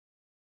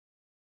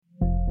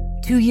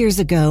2 years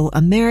ago,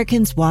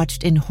 Americans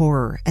watched in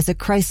horror as a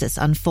crisis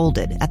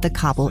unfolded at the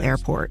Kabul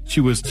airport.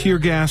 She was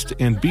tear-gassed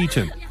and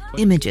beaten.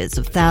 Images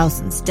of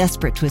thousands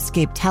desperate to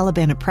escape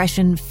Taliban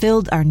oppression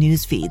filled our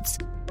news feeds.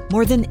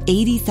 More than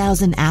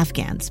 80,000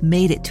 Afghans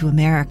made it to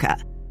America.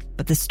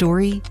 But the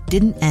story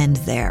didn't end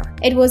there.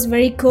 It was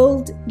very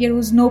cold. There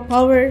was no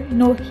power,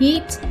 no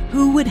heat.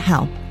 Who would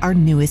help our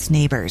newest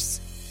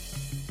neighbors?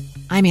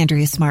 I'm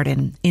Andrea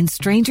Smartin. In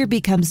Stranger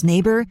Becomes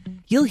Neighbor,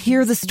 you'll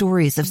hear the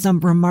stories of some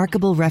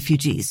remarkable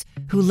refugees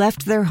who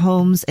left their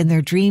homes and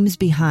their dreams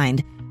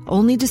behind,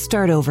 only to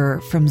start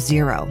over from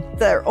zero.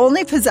 Their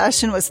only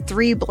possession was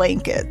 3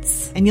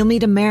 blankets. And you'll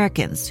meet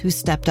Americans who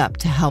stepped up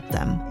to help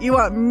them. You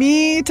want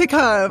me to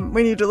come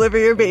when you deliver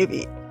your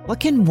baby. What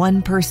can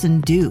one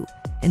person do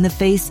in the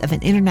face of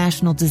an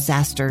international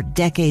disaster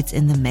decades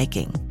in the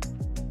making?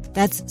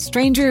 That's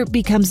Stranger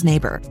Becomes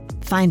Neighbor.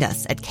 Find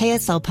us at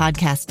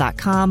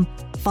kslpodcast.com.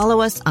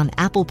 Follow us on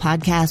Apple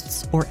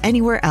Podcasts or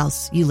anywhere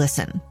else you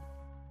listen.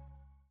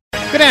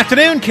 Good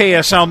afternoon,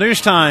 KSL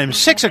News Time,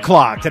 6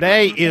 o'clock.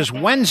 Today is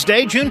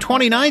Wednesday, June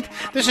 29th.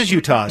 This is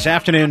Utah's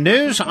Afternoon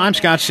News. I'm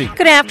Scott C.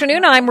 Good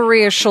afternoon. I'm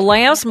Maria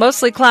Chaleos.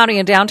 Mostly cloudy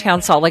in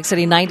downtown Salt Lake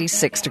City,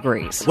 96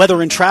 degrees.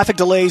 Weather and traffic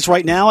delays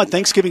right now at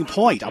Thanksgiving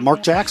Point. I'm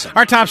Mark Jackson.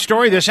 Our top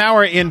story this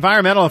hour,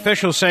 environmental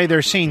officials say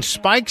they're seeing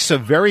spikes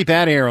of very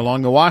bad air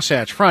along the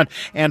Wasatch Front,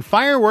 and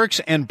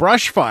fireworks and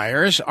brush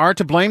fires are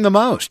to blame the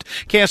most.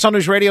 KSL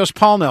News Radio's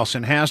Paul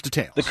Nelson has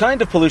details. The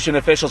kind of pollution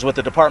officials with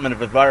the Department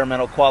of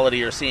Environmental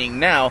Quality are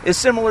seeing now is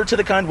similar to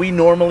the kind we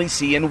normally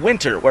see in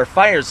winter, where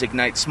fires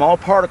ignite small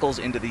particles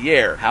into the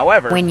air.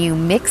 However, when you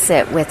mix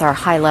it with our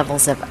high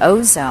levels of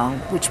ozone,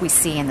 which we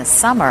see in the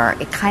summer,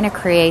 it kind of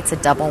creates a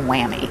double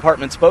whammy.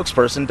 Department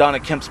spokesperson Donna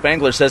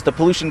Kemp-Spangler says the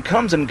pollution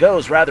comes and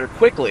goes rather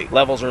quickly.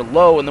 Levels are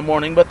low in the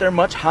morning, but they're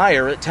much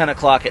higher at 10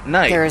 o'clock at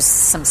night. There's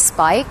some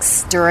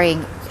spikes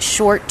during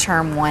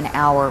short-term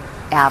 1-hour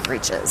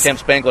averages.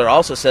 Kemp-Spangler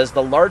also says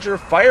the larger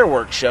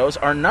fireworks shows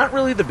are not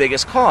really the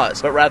biggest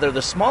cause, but rather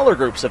the smaller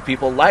groups of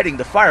people lighting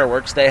the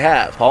fireworks they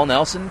have. Paul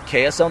Nelson,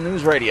 KSL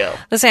News Radio.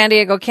 The San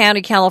Diego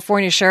County,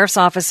 California Sheriff's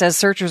Office says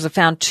searchers have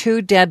found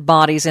 2 dead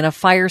bodies in a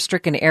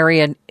fire-stricken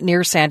area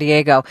near San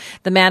Diego.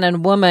 The man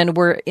and woman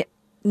were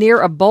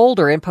near a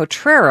boulder in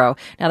Potrero.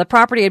 Now, the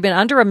property had been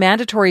under a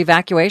mandatory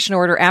evacuation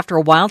order after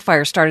a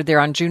wildfire started there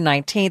on June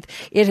 19th.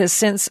 It has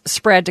since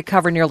spread to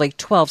cover nearly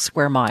 12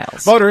 square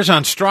miles. Voters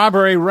on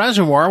Strawberry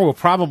Reservoir will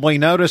probably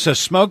notice a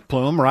smoke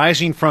plume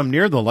rising from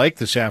near the lake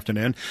this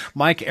afternoon.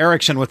 Mike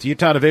Erickson with the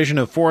Utah Division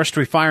of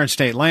Forestry, Fire, and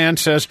State Land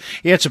says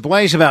it's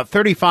ablaze about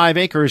 35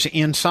 acres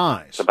in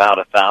size. It's about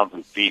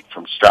 1,000 feet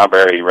from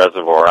Strawberry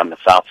Reservoir on the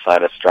south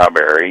side of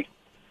Strawberry.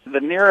 The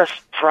nearest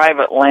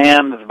private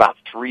land is about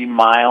 3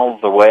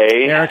 miles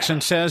away. Erickson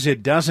says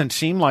it doesn't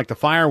seem like the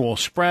fire will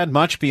spread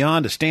much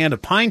beyond a stand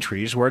of pine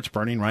trees where it's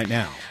burning right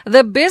now.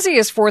 The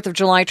busiest 4th of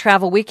July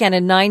travel weekend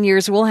in 9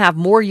 years will have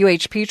more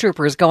UHP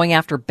troopers going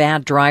after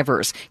bad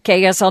drivers.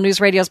 KSL News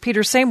Radio's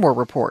Peter Seymour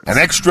reports. An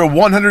extra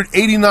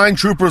 189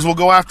 troopers will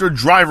go after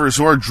drivers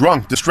who are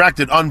drunk,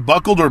 distracted,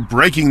 unbuckled, or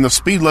breaking the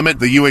speed limit.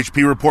 The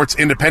UHP reports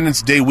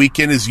Independence Day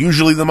weekend is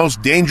usually the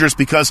most dangerous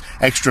because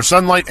extra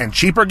sunlight and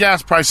cheaper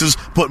gas prices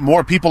put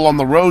more people on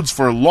the roads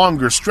for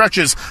longer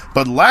stretches.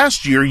 But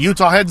last year,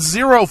 Utah had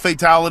 0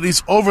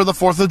 fatalities over the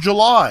 4th of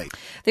July.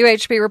 The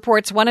UHP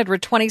reports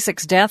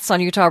 126 deaths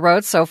on Utah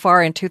roads so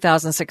far in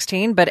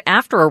 2016, but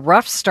after a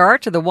rough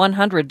start to the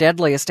 100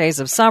 deadliest days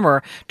of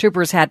summer,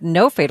 troopers had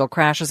no fatal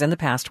crashes in the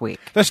past week.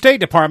 The State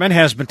Department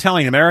has been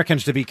telling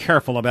Americans to be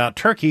careful about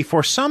Turkey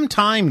for some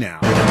time now.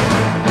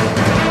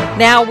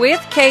 Now with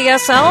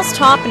KSL's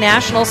top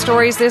national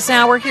stories this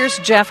hour, here's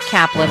Jeff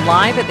Kaplan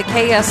live at the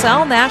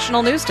KSL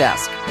National News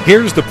Desk.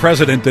 Here's the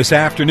president this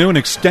afternoon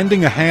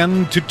extending a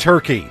hand to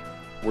Turkey.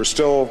 We're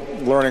still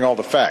learning all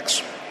the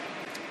facts,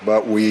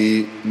 but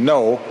we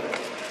know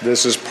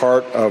this is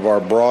part of our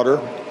broader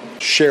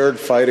shared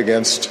fight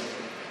against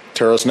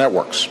terrorist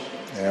networks,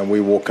 and we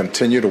will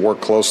continue to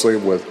work closely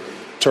with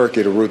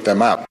Turkey to root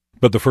them out.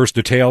 But the first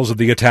details of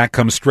the attack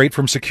come straight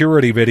from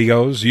security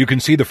videos. You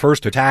can see the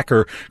first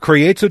attacker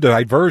creates a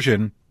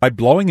diversion by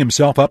blowing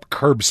himself up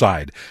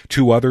curbside.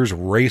 2 others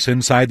race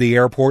inside the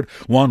airport,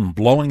 one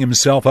blowing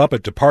himself up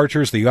at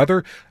departures, the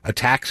other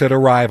attacks at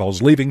arrivals,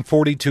 leaving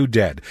 42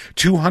 dead.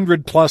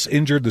 200-plus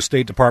injured, the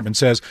State Department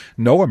says.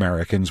 No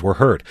Americans were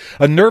hurt.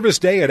 A nervous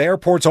day at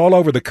airports all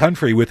over the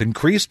country with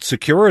increased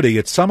security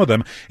at some of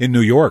them. In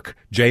New York,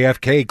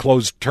 JFK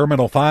closed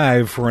Terminal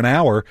 5 for an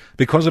hour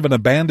because of an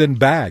abandoned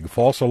bag.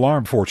 False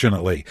alarm,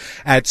 fortunately.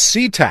 At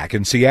SeaTac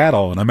in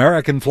Seattle, an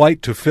American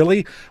flight to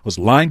Philly was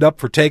lined up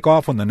for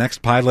takeoff when the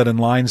next pilot in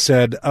line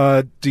said,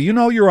 do you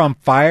know you're on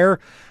fire?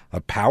 A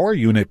power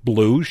unit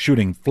blew,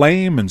 shooting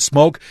flame and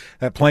smoke.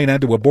 That plane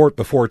had to abort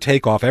before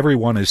takeoff.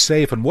 Everyone is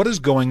safe. And what is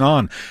going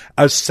on?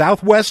 A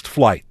Southwest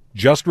flight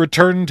just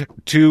returned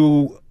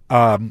to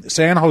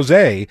San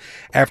Jose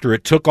after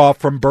it took off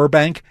from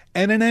Burbank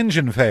and an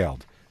engine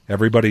failed.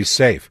 everybody's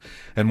safe.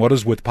 And what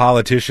is with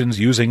politicians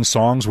using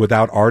songs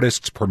without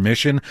artists'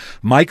 permission?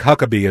 Mike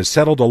Huckabee has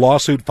settled a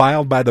lawsuit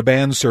filed by the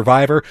band's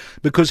Survivor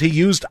because he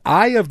used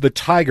Eye of the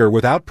Tiger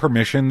without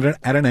permission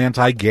at an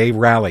anti-gay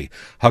rally.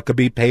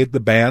 Huckabee paid the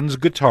band's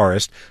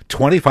guitarist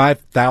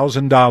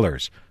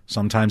 $25,000.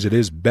 Sometimes it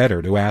is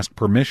better to ask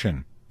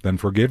permission than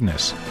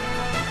forgiveness.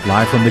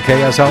 Live from the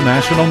KSL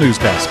National News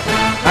Desk,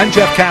 I'm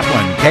Jeff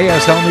Kaplan,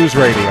 KSL News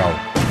Radio.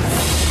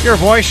 Your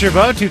Voice, Your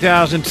Vote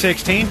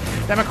 2016.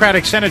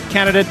 Democratic Senate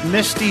candidate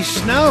Misty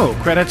Snow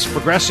credits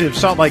progressive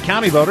Salt Lake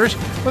County voters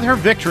with her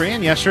victory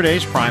in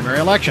yesterday's primary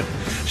election.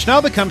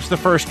 Snow becomes the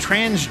first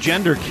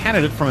transgender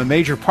candidate from a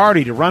major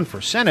party to run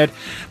for Senate,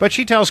 but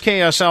she tells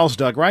KSL's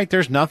Doug Wright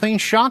there's nothing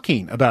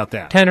shocking about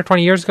that. 10 or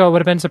 20 years ago, it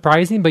would have been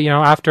surprising, but,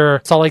 after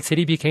Salt Lake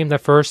City became the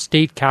first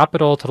state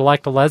capital to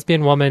elect a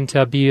lesbian woman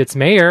to be its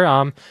mayor,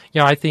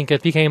 I think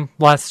it became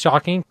less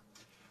shocking.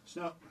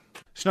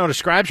 Snow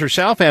describes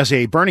herself as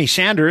a Bernie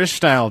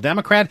Sanders-style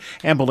Democrat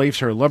and believes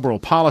her liberal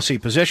policy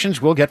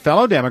positions will get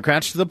fellow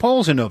Democrats to the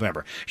polls in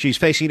November. She's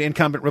facing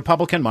incumbent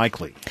Republican Mike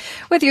Lee.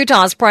 With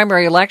Utah's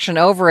primary election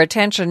over,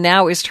 attention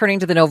now is turning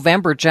to the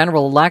November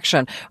general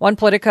election. One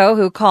Politico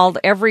who called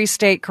every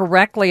state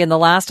correctly in the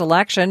last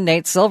election,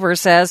 Nate Silver,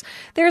 says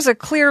there's a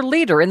clear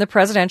leader in the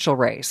presidential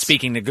race.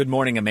 Speaking to Good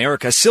Morning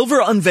America, Silver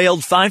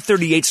unveiled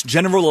 538's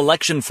general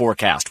election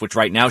forecast, which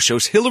right now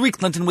shows Hillary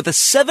Clinton with a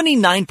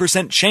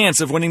 79% chance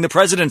of winning the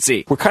presidency.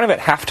 We're kind of at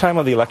halftime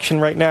of the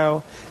election right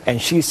now,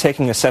 and she's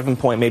taking a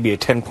 7-point, maybe a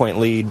 10-point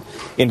lead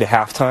into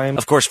halftime.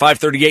 Of course,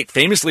 538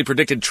 famously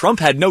predicted Trump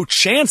had no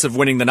chance of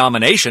winning the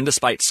nomination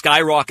despite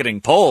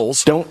skyrocketing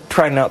polls. Don't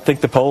try and outthink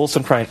the polls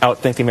and try and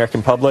outthink the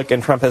American public,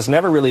 and Trump has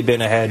never really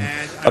been ahead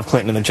of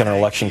Clinton in the general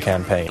election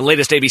campaign. The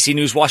latest ABC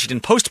News Washington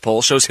Post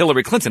poll shows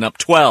Hillary Clinton up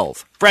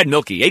 12. Brad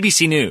Milkey,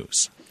 ABC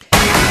News.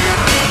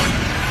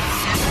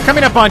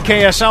 Coming up on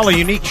KSL, a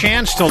unique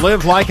chance to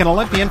live like an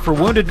Olympian for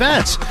wounded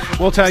vets.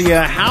 We'll tell you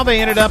how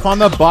they ended up on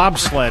the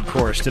bobsled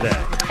course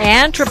today.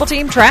 And triple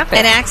team traffic.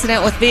 An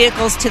accident with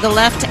vehicles to the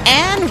left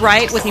and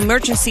right with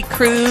emergency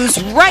crews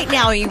right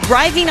now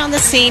arriving on the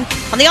scene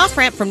on the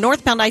off-ramp from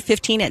northbound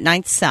I-15 at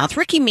 9th South.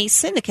 Ricky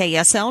Mason, the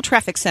KSL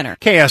Traffic Center.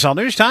 KSL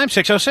News Time,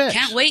 6:06.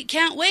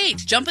 Can't wait.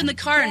 Jump in the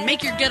car and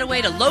make your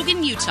getaway to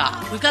Logan,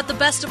 Utah. We've got the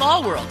best of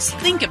all worlds.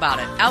 Think about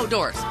it.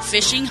 Outdoors,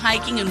 fishing,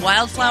 hiking, and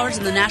wildflowers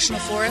in the National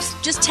Forest.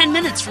 Just 10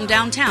 minutes from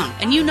downtown.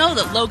 And you know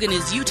that Logan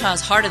is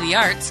Utah's heart of the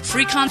arts.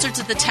 Free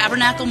concerts at the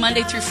Tabernacle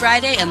Monday through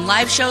Friday and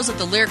live shows at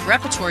the Lyric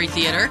Repertory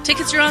Theater.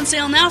 Tickets are on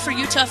sale now for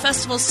Utah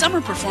Festival's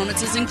summer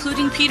performances,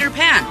 including Peter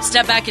Pan.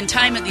 Step back in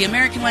time at the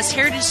American West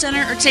Heritage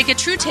Center or take a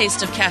true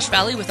taste of Cache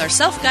Valley with our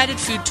self-guided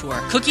food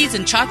tour. Cookies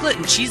and chocolate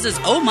and cheeses,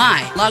 oh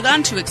my. Log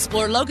on to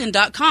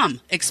ExploreLogan.com.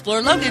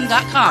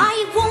 ExploreLogan.com.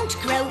 I won't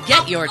grow up.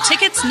 Get your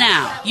tickets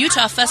now.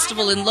 Utah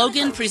Festival in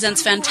Logan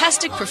presents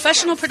fantastic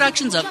professional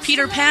productions of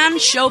Peter Pan,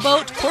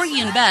 Showboat,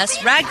 Porgy and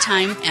Bess,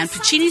 Ragtime, and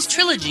Puccini's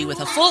Trilogy with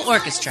a full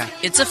orchestra.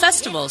 It's a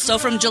festival, so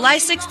from July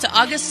 6th to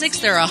August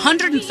 6th, there are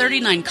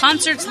 139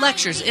 concerts,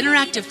 lectures,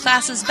 interactive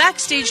classes,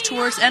 backstage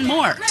tours, and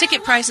more.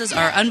 Ticket prices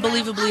are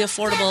unbelievably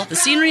affordable, the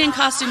scenery and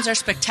costumes are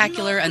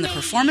spectacular, and the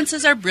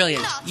performances are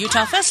brilliant.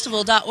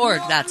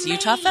 UtahFestival.org. That's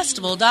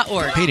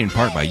UtahFestival.org. Paid in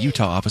part by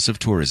Utah Office of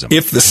Tourism.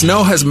 If the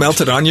snow has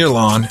melted on your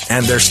lawn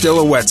and there's still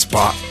a wet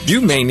spot, you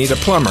may need a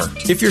plumber.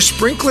 If your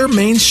sprinkler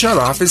main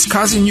shutoff is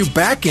causing you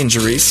back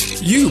injuries,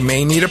 you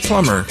may need a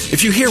plumber.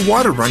 If you hear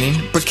water running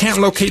but can't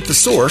locate the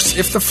source,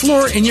 if the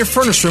floor in your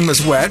furnace room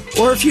is wet,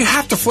 or if you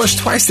have to flush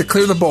twice to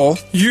clear the bowl,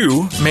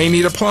 you may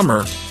need a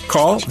plumber.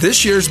 Call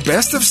this year's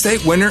Best of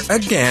State winner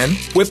again,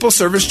 Whipple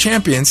Service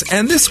Champions,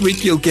 and this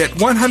week you'll get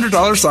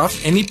 $100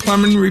 off any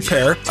plumbing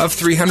repair of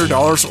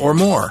 $300 or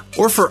more.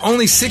 Or for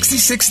only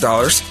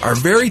 $66, our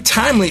very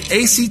timely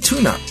AC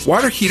tune-up,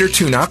 water heater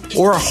tune-up,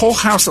 or a whole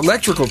house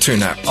electrical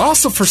tune-up.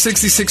 Also for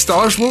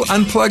 $66, we'll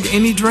unplug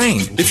any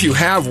drain. If you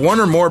have one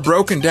or more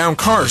broken down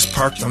cars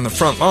parked on the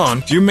front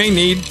lawn, you may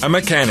need a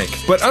mechanic.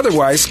 But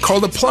otherwise,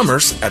 call the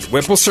plumbers at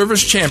Whipple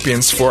Service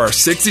Champions for our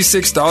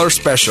 $66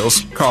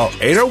 specials. Call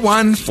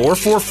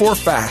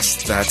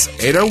 801-444-FAST. That's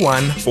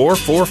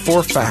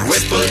 801-444-FAST.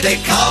 Whipple they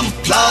come,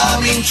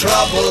 plumbing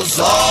troubles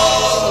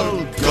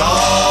all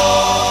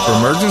gone. For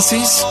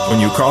emergencies, when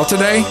you call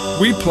today,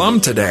 we plumb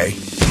today.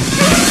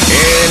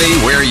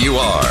 Anywhere you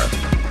are,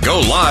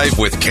 go live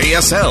with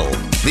KSL.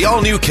 The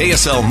all-new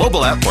KSL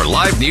mobile app for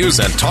live news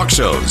and talk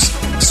shows.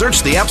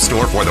 Search the App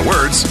Store for the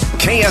words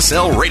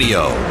KSL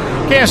Radio.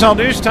 KSL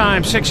News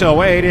Time,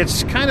 6:08.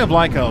 It's kind of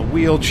like a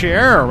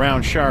wheelchair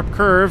around sharp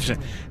curves,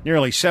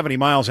 nearly 70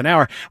 miles an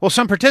hour. Well,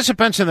 some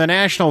participants in the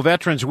National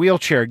Veterans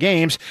Wheelchair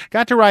Games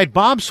got to ride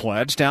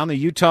bobsleds down the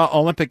Utah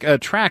Olympic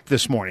track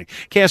this morning.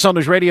 KSL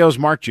News Radio's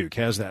Mark Juke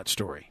has that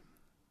story.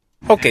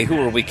 Okay, who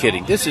are we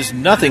kidding? This is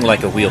nothing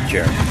like a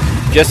wheelchair.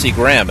 Jesse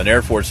Graham, an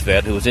Air Force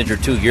vet who was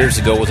injured 2 years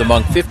ago, was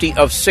among 50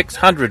 of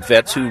 600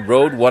 vets who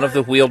rode one of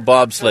the wheeled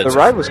bobsleds. The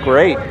ride was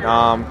great.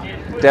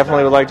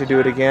 Definitely would like to do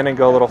it again and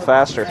go a little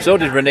faster. So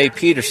did Renee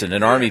Peterson,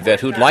 an Army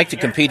vet who'd like to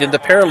compete in the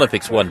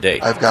Paralympics one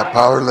day. I've got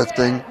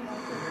powerlifting,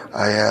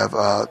 I have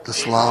the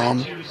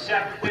slalom,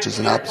 which is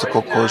an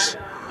obstacle course,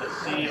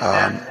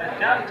 and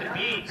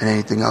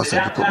anything else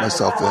I could put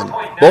myself in.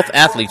 Both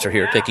athletes are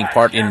here taking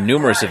part in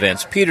numerous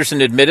events.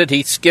 Peterson admitted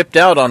he skipped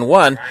out on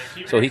one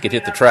so he could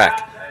hit the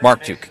track.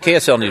 Mark Duke,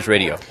 KSL News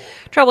Radio.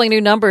 Troubling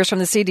new numbers from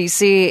the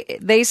CDC.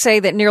 They say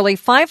that nearly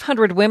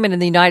 500 women in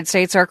the United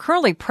States are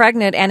currently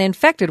pregnant and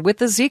infected with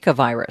the Zika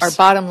virus. Our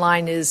bottom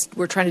line is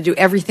we're trying to do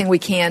everything we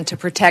can to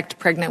protect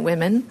pregnant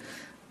women.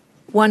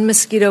 One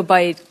mosquito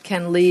bite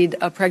can lead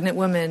a pregnant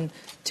woman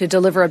to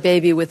deliver a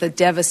baby with a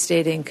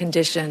devastating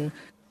condition.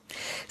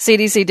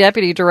 CDC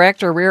Deputy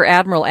Director Rear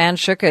Admiral Ann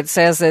Schuchat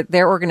says that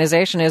their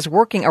organization is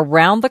working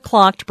around the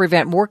clock to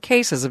prevent more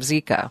cases of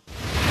Zika.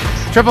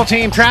 Triple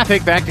Team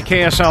Traffic, back to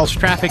KSL's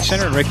Traffic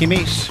Center. Ricky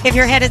Meese. If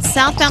you're headed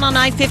southbound on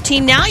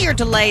I-15, now your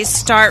delays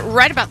start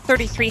right about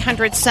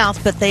 3300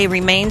 south, but they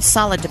remain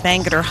solid to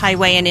Bangerter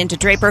Highway and into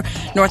Draper.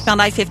 Northbound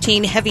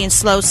I-15, heavy and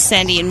slow,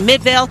 Sandy and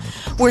Midvale.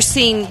 We're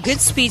seeing good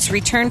speeds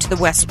return to the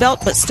West Belt,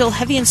 but still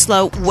heavy and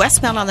slow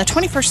westbound on the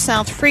 21st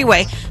South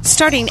Freeway,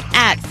 starting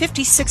at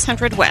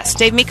 5600 west.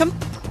 Dave Meekum.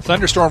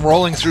 Thunderstorm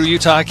rolling through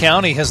Utah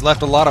County has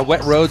left a lot of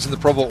wet roads in the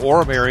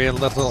Provo-Orem area,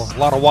 left a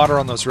lot of water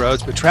on those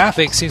roads, but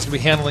traffic seems to be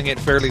handling it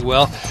fairly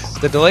well.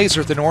 The delays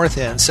are at the north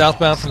end.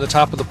 Southbound from the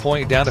top of the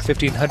point down to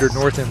 1500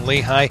 north in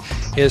Lehigh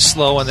is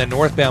slow, and then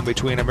northbound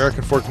between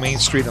American Fork Main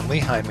Street and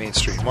Lehigh Main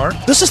Street. Mark?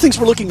 This is things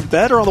were looking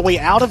better on the way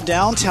out of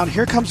downtown.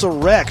 Here comes a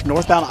wreck.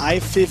 Northbound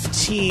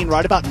I-15,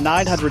 right about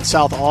 900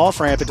 south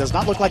off-ramp. It does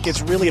not look like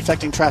it's really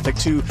affecting traffic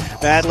too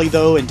badly,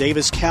 though, in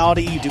Davis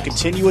County. You do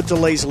continue with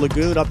delays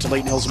Lagoon up to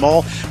Layton Hills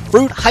Mall.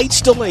 Fruit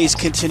Heights delays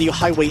continue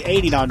Highway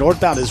 89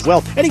 northbound as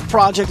well. Any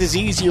project is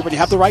easier when you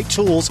have the right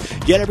tools.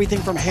 Get everything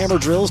from hammer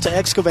drills to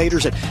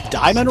excavators at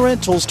Diamond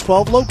Rentals,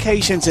 12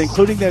 locations,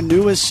 including their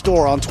newest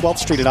store on 12th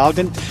Street in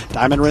Ogden.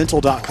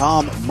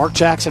 DiamondRental.com. Mark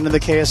Jackson in the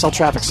KSL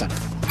Traffic Center.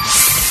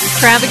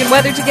 Traffic and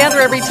weather together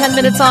every 10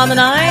 minutes on the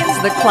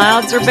nines. The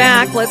clouds are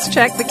back. Let's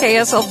check the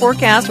KSL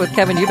forecast with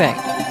Kevin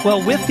Eubank.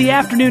 Well, with the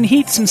afternoon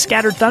heat, some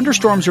scattered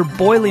thunderstorms are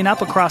boiling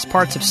up across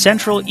parts of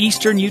central,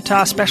 eastern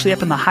Utah, especially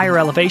up in the higher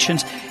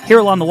elevations. Here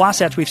along the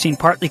Wasatch, we've seen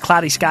partly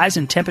cloudy skies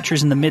and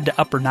temperatures in the mid to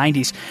upper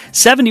 90s.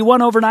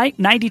 71 overnight,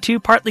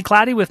 92 partly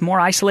cloudy with more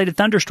isolated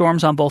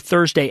thunderstorms on both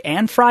Thursday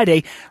and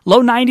Friday.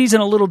 Low 90s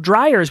and a little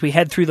drier as we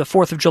head through the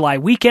 4th of July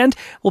weekend.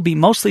 Will be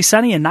mostly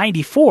sunny and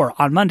 94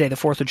 on Monday, the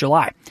 4th of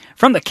July.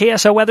 From the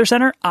KSL Weather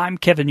Center, I'm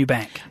Kevin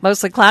Eubank.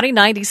 Mostly cloudy,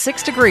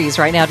 96 degrees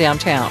right now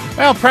downtown.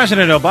 Well,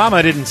 President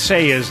Obama didn't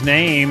say his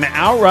name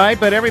outright,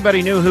 but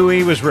everybody knew who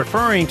he was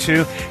referring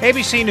to.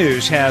 ABC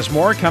News has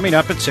more coming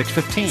up at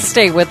 6:15.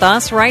 Stay with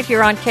us right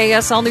here on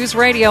KSL News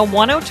Radio,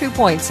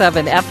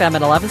 102.7 FM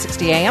and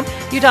 1160 AM,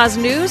 Utah's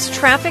news,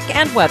 traffic,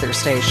 and weather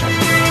station.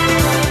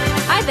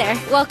 Hi there.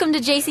 Welcome to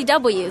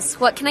JCW's.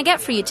 What can I get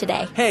for you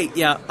today? Hey,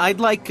 yeah, I'd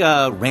like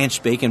a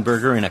ranch bacon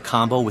burger in a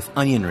combo with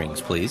onion rings,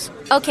 please.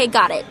 Okay,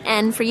 got it.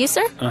 And for you,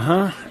 sir?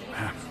 Uh-huh.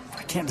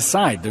 I can't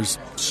decide. There's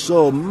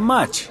so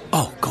much.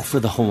 Oh, go for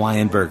the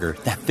Hawaiian burger.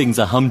 That thing's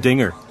a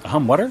humdinger. A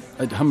humwater?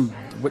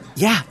 What?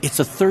 Yeah, it's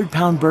a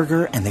 3rd-pound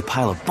burger, and they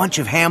pile a bunch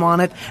of ham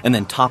on it, and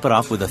then top it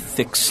off with a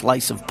thick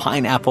slice of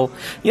pineapple.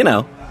 You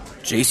know,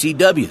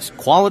 JCW's.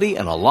 Quality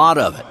and a lot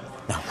of it.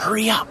 Now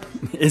hurry up.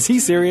 Is he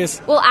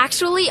serious? Well,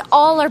 actually,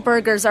 all our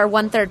burgers are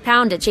 1/3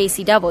 pound at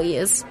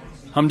JCW's.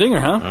 Humdinger,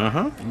 huh?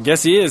 Uh-huh.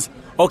 Guess he is.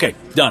 Okay,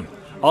 done.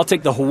 I'll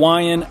take the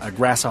Hawaiian, a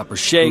grasshopper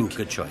shake. Ooh,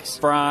 good choice.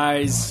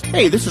 Fries.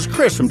 Hey, this is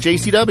Chris from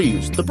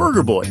JCW's, the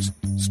Burger Boys.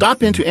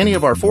 Stop into any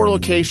of our 4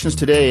 locations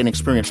today and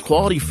experience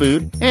quality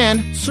food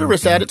and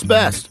service at its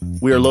best.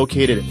 We are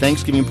located at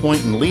Thanksgiving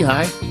Point in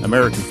Lehigh,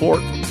 American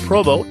Fork,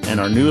 Provo, and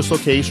our newest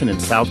location in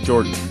South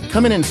Jordan.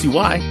 Come in and see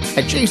why.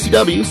 At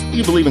JCW's,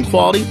 we believe in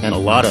quality and a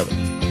lot of it.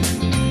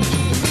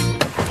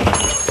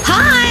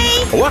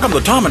 Hi! Welcome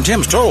to Tom and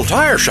Tim's Total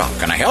Tire Shop.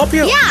 Can I help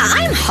you? Yeah,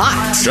 I'm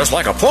hot. Just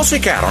like a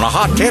pussycat on a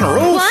hot tin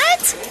roof.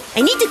 What?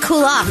 I need to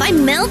cool off.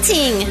 I'm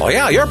melting. Oh,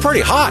 yeah, you're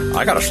pretty hot.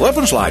 I got a slip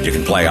and slide you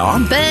can play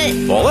on. But...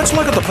 Well, let's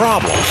look at the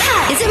problem.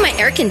 Is it my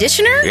air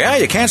conditioner? Yeah,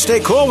 you can't stay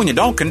cool when you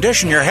don't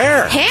condition your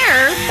hair.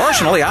 Hair?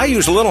 Personally, I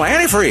use a little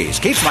antifreeze.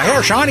 Keeps my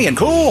hair shiny and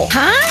cool.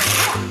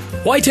 Huh?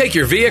 Why take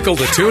your vehicle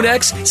to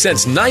TuneX?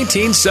 Since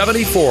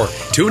 1974,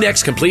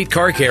 TuneX Complete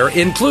Car Care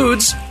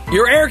includes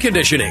your air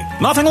conditioning.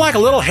 Nothing like a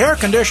little hair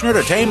conditioner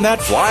to tame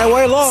that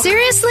flyaway look.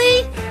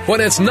 Seriously?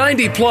 When it's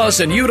 90 plus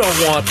and you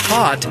don't want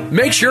hot,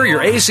 make sure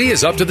your AC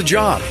is up to the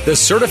job. The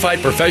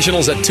certified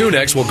professionals at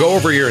TuneX will go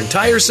over your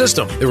entire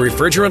system, the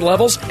refrigerant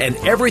levels, and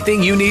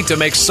everything you need to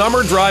make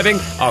summer driving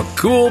a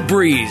cool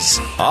breeze.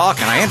 Oh,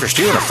 can I interest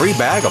you in a free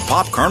bag of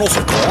pop kernels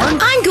of corn?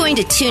 I'm going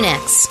to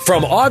TuneX.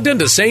 From Ogden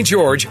to St.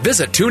 George,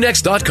 visit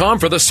TuneX.com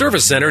for the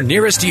service center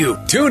nearest you.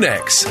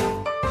 TuneX.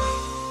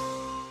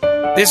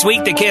 This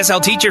week, the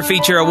KSL Teacher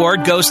Feature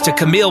Award goes to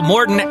Camille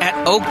Morton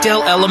at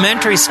Oakdale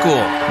Elementary School.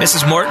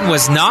 Mrs. Morton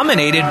was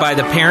nominated by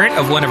the parent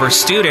of one of her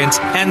students,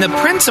 and the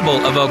principal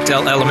of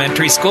Oakdale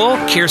Elementary School,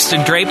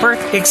 Kirsten Draper,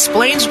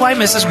 explains why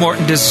Mrs.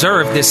 Morton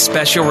deserved this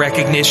special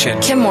recognition.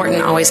 Kim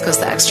Morton always goes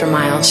the extra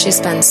mile. She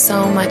spends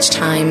so much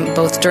time,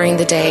 both during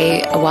the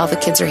day while the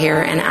kids are here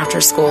and after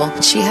school.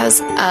 She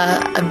has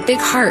a big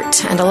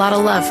heart and a lot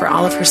of love for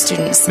all of her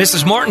students.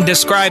 Mrs. Morton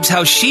describes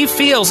how she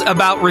feels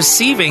about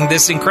receiving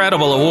this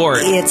incredible award.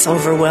 It's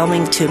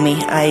overwhelming to me.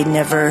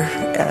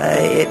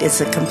 It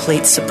is a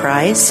complete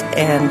surprise,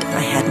 and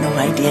I had no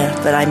idea,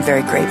 but I'm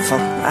very grateful.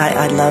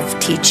 I love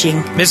teaching.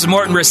 Mrs.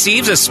 Morton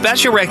receives a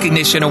special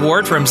recognition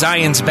award from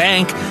Zions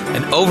Bank,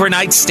 an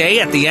overnight stay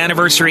at the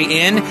Anniversary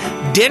Inn,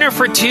 dinner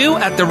for two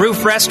at the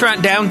Roof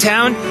Restaurant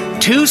downtown,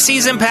 2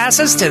 season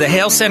passes to the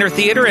Hale Center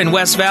Theater in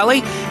West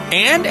Valley,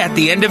 and at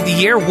the end of the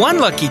year, one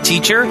lucky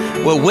teacher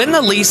will win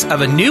the lease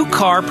of a new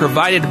car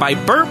provided by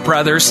Burt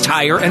Brothers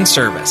Tire and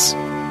Service.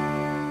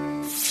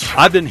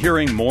 I've been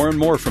hearing more and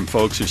more from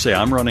folks who say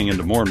I'm running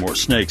into more and more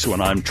snakes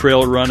when I'm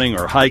trail running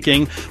or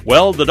hiking.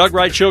 Well, the Doug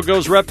Wright Show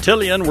goes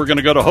reptilian. We're going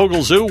to go to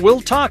Hogle Zoo.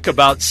 We'll talk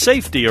about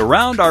safety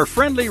around our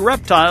friendly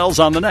reptiles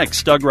on the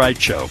next Doug Wright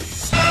Show.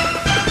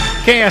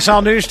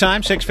 KSL News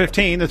Time,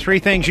 6:15. The 3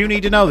 things you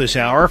need to know this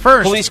hour.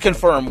 First, police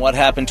confirm what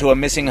happened to a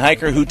missing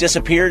hiker who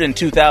disappeared in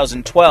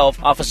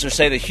 2012. Officers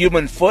say the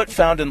human foot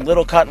found in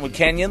Little Cottonwood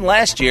Canyon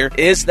last year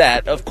is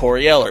that of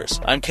Corey Ellers.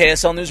 I'm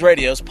KSL News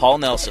Radio's Paul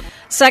Nelson.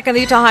 Second,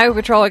 the Utah Highway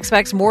Patrol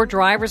expects more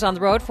drivers on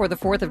the road for the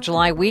 4th of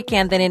July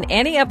weekend than in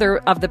any other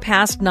of the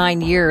past 9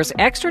 years.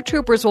 Extra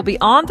troopers will be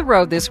on the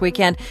road this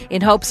weekend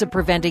in hopes of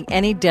preventing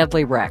any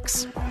deadly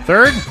wrecks.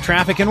 Third,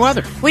 traffic and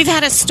weather. We've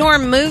had a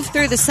storm move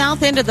through the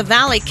south end of the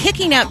valley,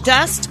 kicking up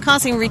dust,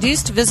 causing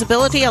reduced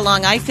visibility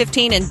along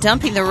I-15 and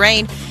dumping the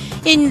rain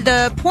in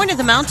the Point of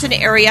the Mountain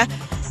area.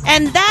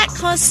 And that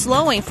caused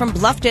slowing from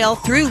Bluffdale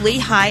through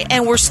Lehigh,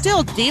 and we're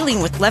still dealing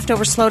with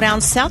leftover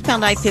slowdowns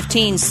southbound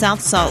I-15,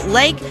 South Salt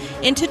Lake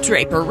into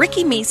Draper.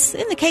 Ricky Meese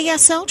in the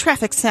KSL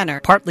Traffic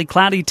Center. Partly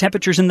cloudy,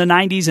 temperatures in the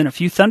 90s, and a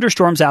few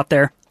thunderstorms out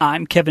there.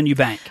 I'm Kevin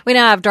Eubank. We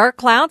now have dark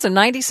clouds and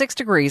 96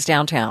 degrees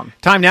downtown.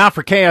 Time now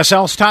for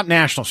KSL's top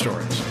national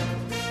stories.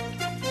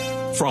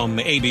 From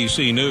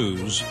ABC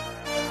News,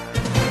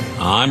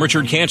 I'm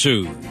Richard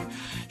Cantu.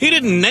 He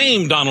didn't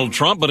name Donald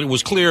Trump, but it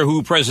was clear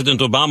who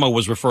President Obama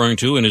was referring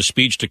to in his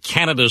speech to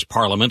Canada's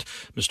parliament.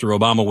 Mr.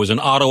 Obama was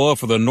in Ottawa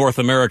for the North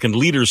American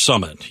Leaders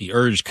Summit. He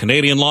urged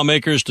Canadian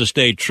lawmakers to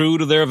stay true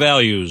to their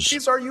values.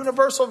 These are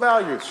universal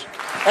values,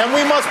 and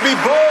we must be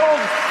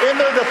bold in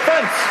their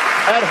defense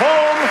at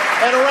home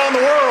and around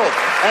the world,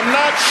 and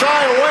not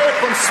shy away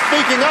from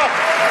speaking up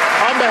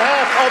on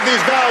behalf of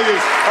these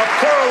values of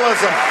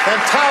pluralism and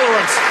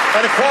tolerance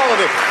and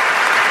equality.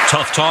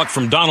 Tough talk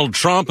from Donald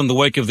Trump in the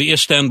wake of the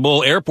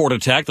Istanbul airport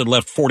attack that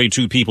left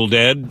 42 people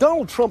dead.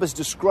 Donald Trump is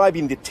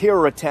describing the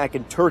terror attack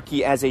in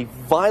Turkey as a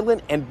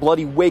violent and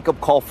bloody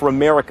wake-up call for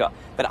America.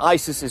 That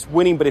ISIS is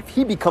winning, but if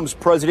he becomes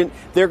president,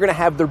 they're going to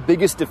have their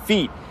biggest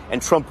defeat.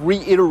 And Trump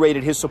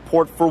reiterated his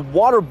support for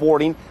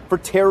waterboarding for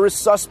terrorist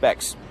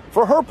suspects.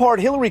 For her part,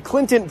 Hillary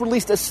Clinton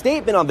released a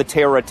statement on the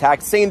terror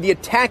attack, saying the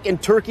attack in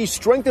Turkey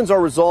strengthens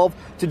our resolve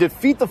to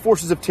defeat the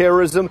forces of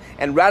terrorism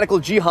and radical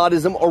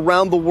jihadism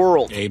around the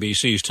world.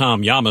 ABC's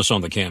Tom Llamas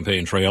on the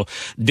campaign trail.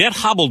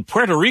 Debt-hobbled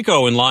Puerto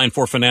Rico in line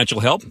for financial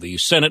help. The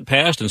Senate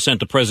passed and sent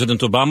to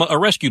President Obama a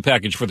rescue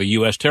package for the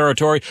U.S.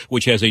 territory,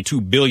 which has a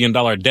 $2 billion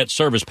debt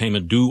service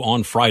payment due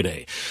on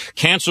Friday.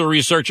 Cancer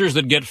researchers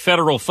that get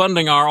federal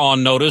funding are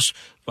on notice.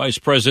 Vice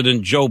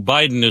President Joe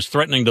Biden is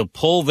threatening to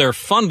pull their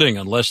funding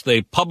unless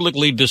they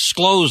publicly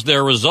disclose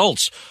their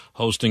results.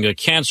 Hosting a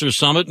cancer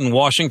summit in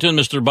Washington,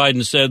 Mr.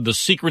 Biden said the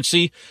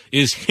secrecy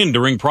is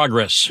hindering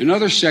progress. In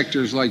other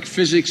sectors like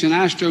physics and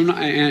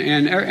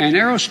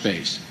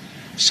aerospace,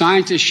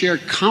 scientists share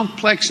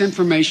complex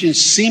information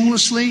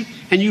seamlessly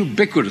and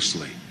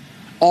ubiquitously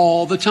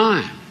all the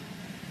time.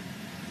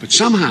 But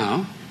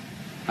somehow,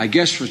 I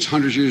guess for its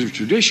hundreds of years of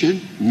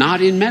tradition,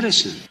 not in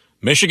medicine.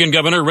 Michigan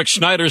Governor Rick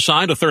Snyder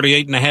signed a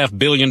 $38.5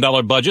 billion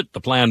budget.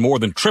 The plan more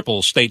than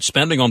triples state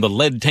spending on the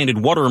lead-tainted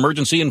water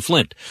emergency in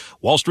Flint.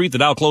 Wall Street, the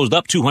Dow closed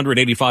up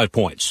 285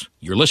 points.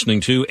 You're listening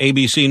to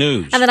ABC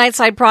News. And the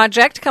Nightside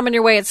Project coming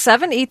your way at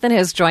 7. Ethan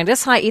has joined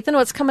us. Hi, Ethan.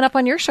 What's coming up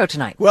on your show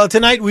tonight? Well,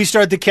 tonight we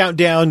start the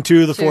countdown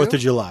to the 4th of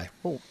July.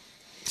 Oh.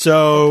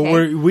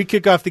 So we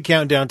kick off the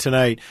countdown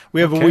tonight.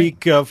 We have a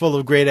week full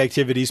of great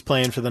activities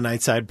planned for the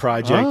Nightside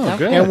Project. Oh,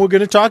 good. And we're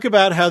going to talk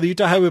about how the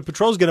Utah Highway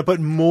Patrol is going to put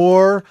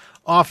more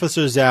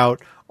officers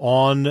out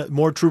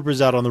more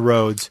troopers out on the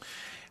roads,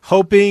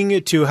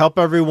 hoping to help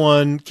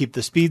everyone keep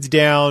the speeds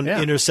down,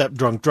 intercept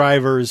drunk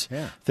drivers,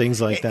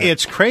 things like that.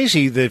 It's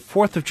crazy. The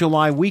 4th of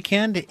July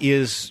weekend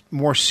is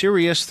more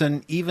serious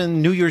than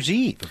even New Year's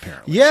Eve,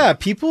 apparently. Yeah,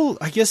 people,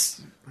 I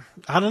guess,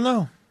 I don't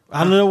know.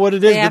 I don't know what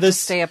it is. They have but to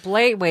stay up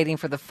late waiting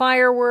for the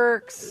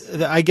fireworks.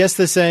 I guess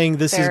they're saying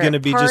this is going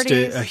to be just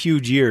a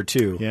huge year,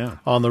 too,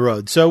 on the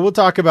road. So we'll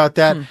talk about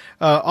that.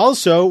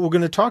 Also, we're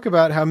going to talk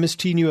about how Miss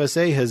Teen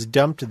USA has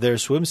dumped their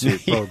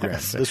swimsuit program.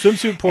 The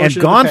swimsuit portion.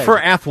 And gone for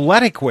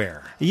athletic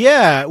wear.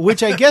 Yeah,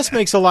 which I guess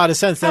makes a lot of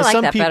sense. Now, I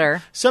like that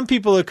better. Some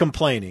people are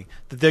complaining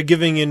that they're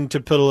giving in to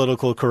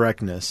political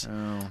correctness.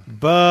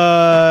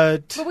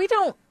 But we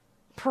don't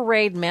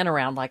parade men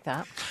around like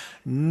that.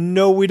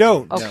 No, we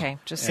don't. Okay,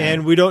 just saying.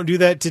 And we don't do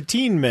that to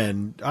teen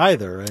men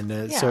either.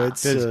 And so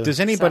it's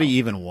does anybody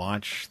even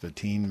watch the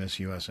Teen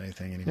Miss USA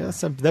thing anymore?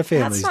 Yeah, their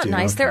families That's not do.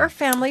 nice. There are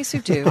families who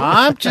do.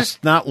 I'm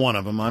just not one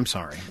of them. I'm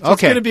sorry. So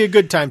it's going to be a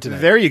good time tonight.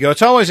 There you go.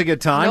 It's always a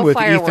good time no with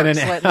fireworks Ethan and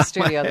lit in the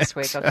studio this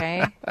week.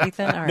 Okay,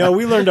 Ethan. All right. No,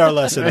 we learned our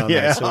lesson on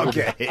that. So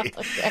Okay.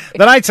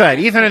 The Night Side.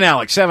 Ethan and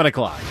Alex,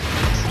 7:00.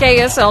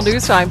 KSL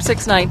News Time,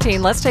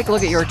 6:19. Let's take a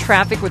look at your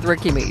traffic with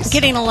Ricky Meese.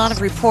 Getting a lot of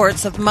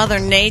reports of Mother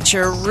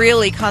Nature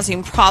really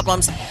causing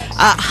problems.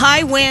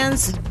 High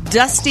winds,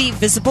 dusty,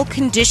 visible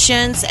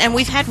conditions, and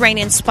we've had rain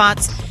in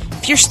spots.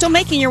 If you're still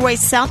making your way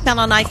southbound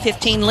on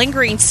I-15,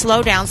 lingering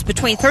slowdowns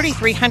between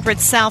 3300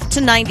 south to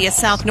 90th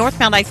south,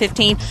 northbound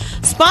I-15.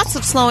 Spots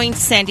of slowing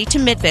Sandy to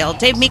Midvale.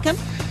 Dave Meekum.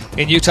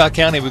 In Utah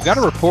County, we've got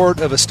a report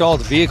of a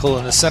stalled vehicle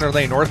in the center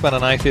lane northbound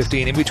on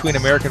I-15 in between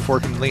American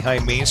Fork and Lehigh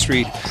Main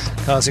Street,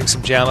 causing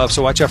some jam up,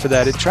 so watch out for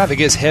that. Traffic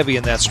is heavy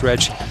in that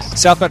stretch.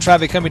 Southbound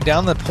traffic coming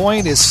down the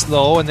point is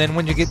slow, and then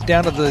when you get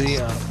down to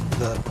the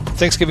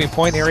Thanksgiving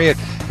Point area, it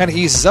kind of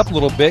eases up a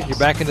little bit. You're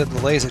back into the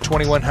delays at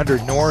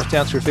 2100 north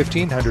down through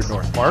 1500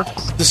 north. Mark?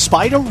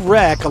 Despite a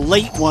wreck, a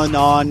late one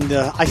on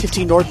the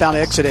I-15 northbound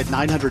exit at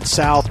 900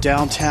 south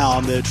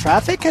downtown, the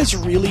traffic has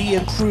really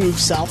improved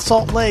South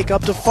Salt Lake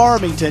up to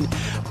Farmington,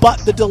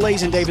 but the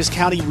delays in Davis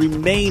County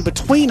remain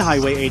between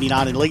Highway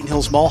 89 and Layton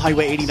Hills Mall.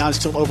 Highway 89 is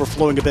still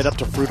overflowing a bit up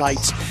to Fruit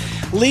Heights.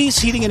 Lee's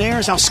Heating and Air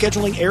is now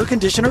scheduling air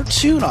conditioner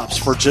tune-ups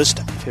for just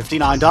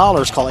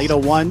 $59. Call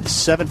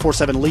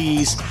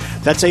 801-747-LEES.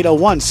 That's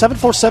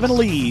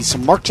 801-747-LEES.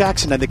 Mark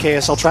Jackson at the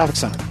KSL Traffic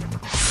Center.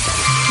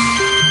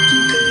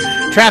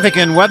 Traffic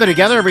and weather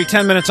together every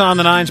 10 minutes on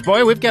the nines.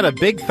 Boy, we've got a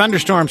big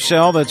thunderstorm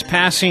cell that's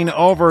passing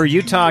over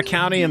Utah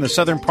County and the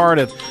southern part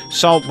of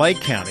Salt Lake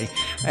County.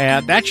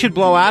 That should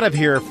blow out of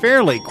here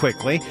fairly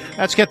quickly.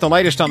 Let's get the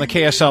latest on the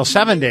KSL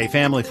 7-day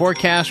family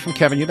forecast from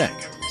Kevin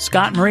Eubank.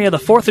 Scott and Maria, the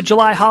 4th of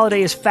July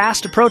holiday is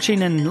fast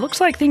approaching, and it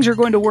looks like things are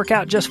going to work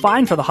out just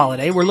fine for the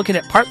holiday. We're looking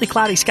at partly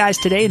cloudy skies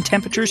today and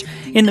temperatures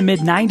in the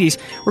mid-90s.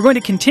 We're going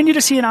to continue to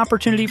see an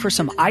opportunity for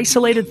some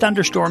isolated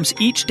thunderstorms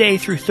each day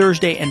through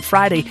Thursday and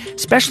Friday,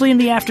 especially in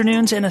the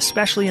afternoons and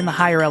especially in the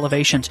higher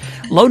elevations.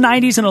 Low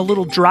 90s and a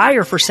little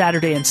drier for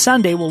Saturday and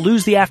Sunday. We'll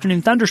lose the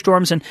afternoon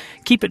thunderstorms and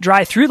keep it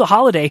dry through the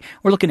holiday.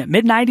 We're looking at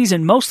mid-90s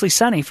and mostly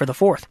sunny for the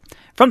 4th.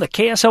 From the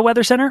KSL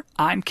Weather Center,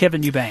 I'm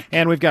Kevin Eubank.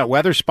 And we've got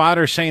weather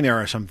spotters saying there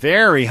are some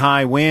very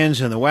high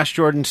winds in the West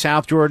Jordan,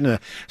 South Jordan, the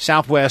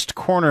southwest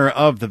corner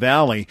of the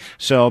valley.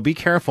 So be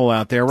careful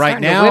out there right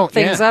now. To whip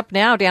things up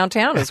now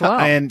downtown as well.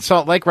 And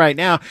Salt Lake right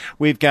now,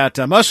 we've got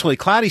mostly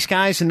cloudy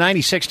skies and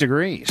 96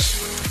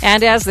 degrees.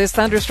 And as this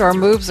thunderstorm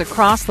moves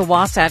across the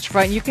Wasatch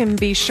Front, you can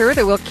be sure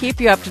that we'll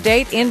keep you up to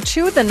date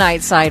into the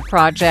Nightside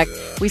Project.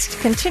 We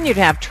continue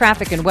to have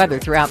traffic and weather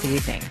throughout the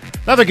evening.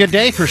 Another good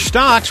day for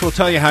stocks. We'll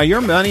tell you how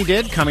your money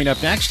did coming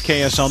up next.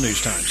 KSL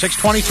News Time,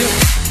 6:22.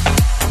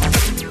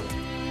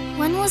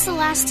 When was the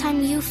last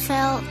time you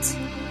felt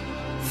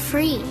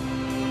free?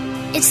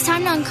 It's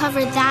time to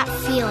uncover that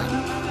feeling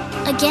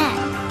again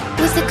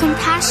with the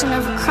compassion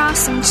of a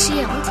cross and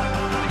shield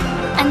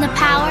and the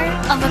power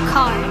of a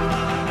card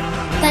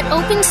that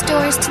opens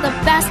doors to the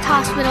best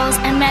hospitals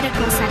and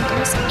medical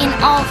centers in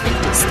all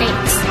 50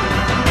 states,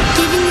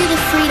 giving you the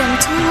freedom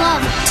to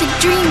love, to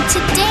dream, to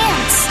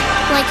dance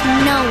like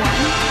no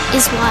one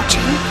is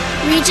watching.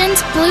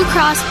 Regions Blue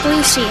Cross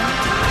Blue Shield.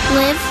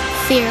 Live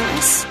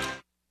fearless.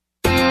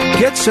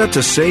 Get set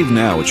to save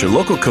now at your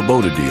local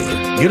Kubota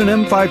dealer. Get an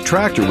M5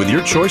 tractor with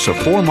your choice of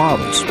 4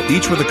 models,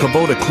 each with a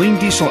Kubota clean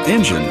diesel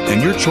engine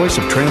and your choice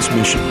of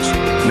transmissions.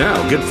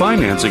 Now get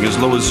financing as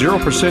low as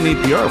 0%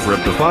 APR for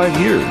up to 5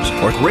 years,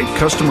 or great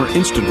customer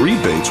instant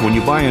rebates when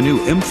you buy a new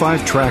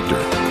M5 tractor.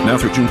 Now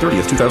through June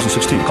 30th,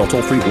 2016. Call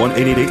toll-free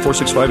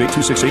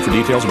 1-888-465-8268 for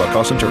details about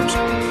costs and terms.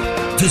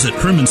 Visit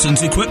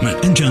Hermanson's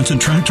Equipment in Johnson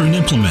Tractor and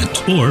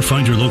Implement, or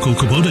find your local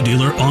Kubota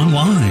dealer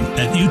online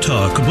at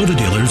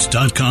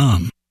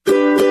UtahKubotaDealers.com.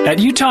 At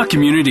Utah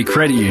Community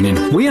Credit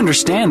Union, we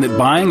understand that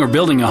buying or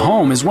building a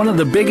home is one of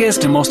the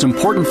biggest and most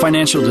important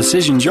financial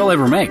decisions you'll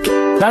ever make.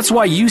 That's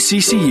why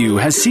UCCU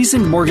has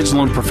seasoned mortgage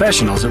loan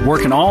professionals that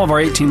work in all of our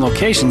 18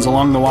 locations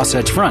along the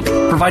Wasatch Front,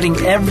 providing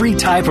every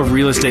type of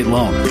real estate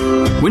loan.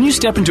 When you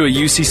step into a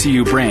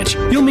UCCU branch,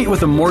 you'll meet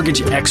with a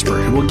mortgage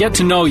expert who will get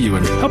to know you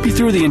and help you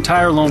through the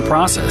entire loan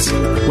process.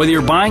 Whether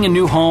you're buying a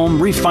new home,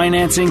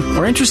 refinancing,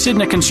 or interested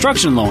in a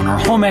construction loan or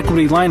home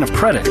equity line of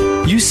credit,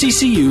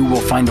 UCCU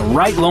will find the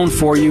right loan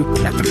for you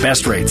at the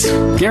best rates.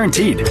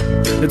 Guaranteed.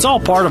 It's all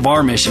part of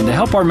our mission to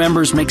help our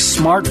members make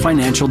smart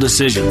financial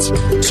decisions.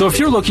 So if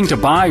you're looking to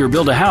buy buy or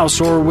build a house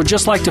or would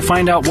just like to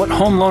find out what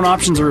home loan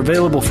options are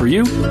available for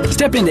you,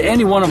 step into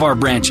any one of our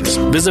branches.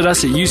 Visit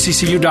us at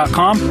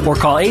uccu.com or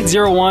call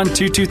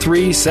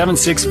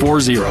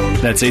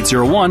 801-223-7640. That's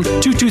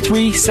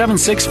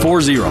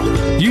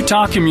 801-223-7640.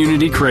 Utah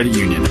Community Credit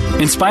Union.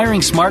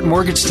 Inspiring smart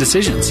mortgage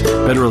decisions.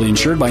 Federally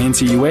insured by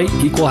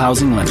NCUA, Equal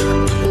Housing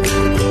Lender.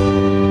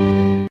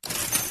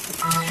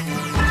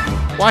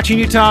 Watching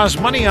Utah's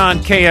Money on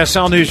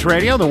KSL News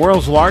Radio, the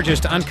world's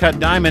largest uncut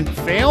diamond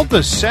failed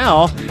to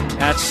sell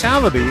at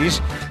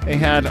Sotheby's. They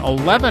had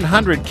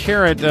 1,100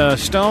 carat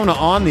stone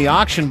on the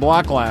auction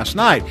block last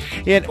night.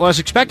 It was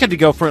expected to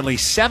go for at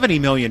least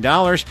 $70 million.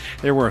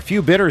 There were a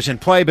few bidders in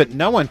play, but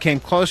no one came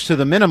close to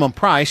the minimum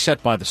price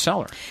set by the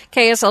seller.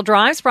 KSL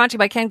Drives brought to you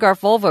by Ken Garff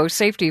Volvo.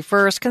 Safety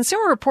first.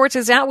 Consumer Reports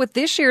is out with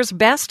this year's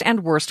best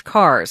and worst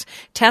cars.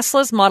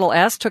 Tesla's Model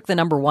S took the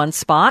number 1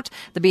 spot.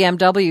 The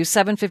BMW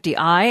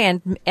 750i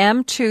and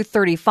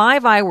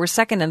M235i were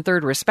second and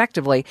third,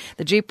 respectively.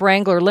 The Jeep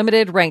Wrangler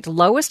Limited ranked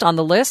lowest on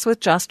the list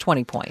with just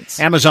 20 points.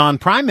 Amazon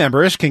Prime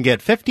members can get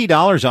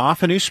 $50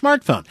 off a new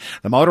smartphone.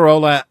 The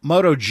Motorola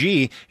Moto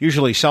G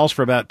usually sells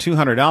for about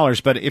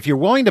 $200, but if you're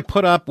willing to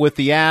put up with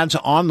the ads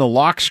on the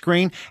lock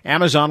screen,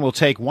 Amazon will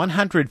take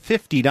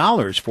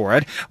 $150 for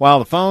it. While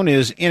the phone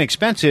is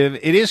inexpensive,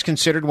 it is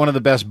considered one of the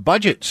best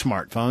budget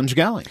smartphones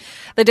going.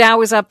 The Dow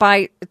was up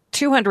by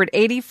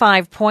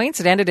 285 points.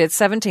 It ended at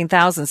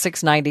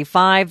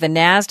 17,695. The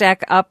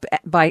NASDAQ up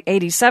by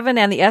 87,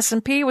 and the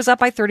S&P was up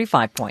by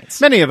 35 points.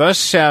 Many of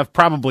us have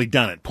probably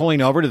done it, pulling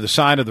over to the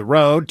side of the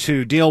road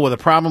to deal with a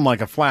problem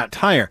like a flat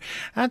tire.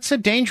 That's a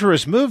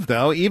dangerous move,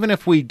 though, even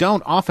if we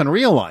don't often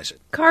realize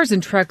it. Cars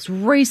and trucks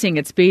racing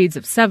at speeds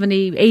of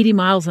 70, 80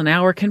 miles an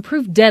hour can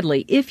prove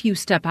deadly if you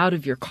step out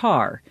of your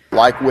car.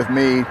 Like with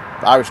me,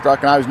 I was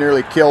struck and I was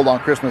nearly killed on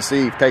Christmas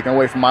Eve, taken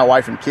away from my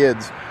wife and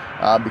kids.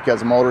 Because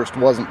the motorist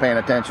wasn't paying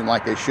attention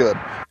like they should.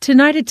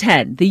 Tonight at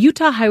 10, the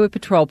Utah Highway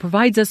Patrol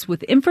provides us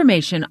with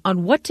information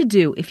on what to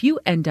do if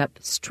you end up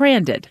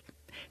stranded.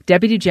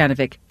 Debbie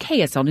Dujanovic,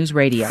 KSL News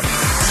Radio.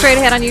 Straight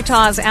ahead on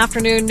Utah's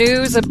afternoon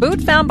news, a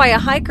boot found by a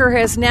hiker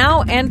has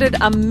now ended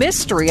a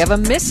mystery of a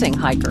missing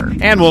hiker.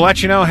 And we'll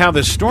let you know how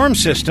the storm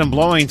system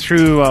blowing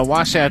through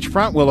Wasatch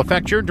Front will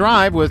affect your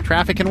drive with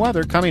traffic and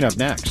weather coming up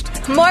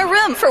next. More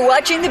room for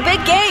watching the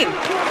big game.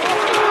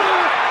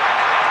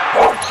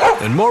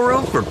 And more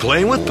room for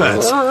playing with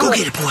pets. Go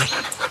get it, boy.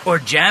 Or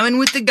jamming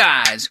with the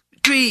guys.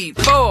 3,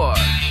 4.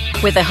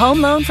 With a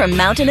home loan from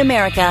Mountain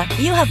America,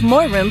 you have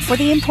more room for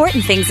the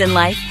important things in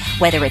life,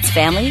 whether it's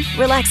family,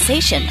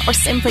 relaxation, or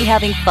simply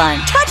having fun.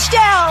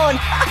 Touchdown!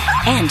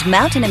 And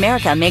Mountain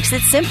America makes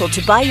it simple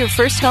to buy your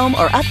first home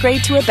or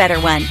upgrade to a better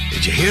one.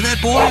 Did you hear that,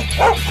 boy?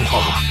 Oh,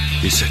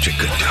 he's such a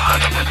good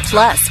dog.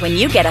 Plus, when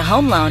you get a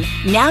home loan,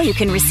 now you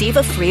can receive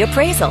a free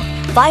appraisal,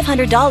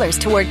 $500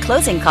 toward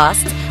closing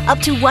costs, up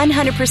to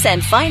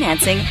 100%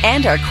 financing,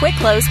 and our quick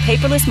close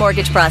paperless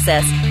mortgage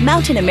process.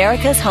 Mountain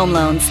America's Home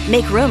Loans.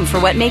 Make room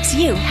for what makes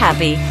you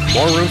happy.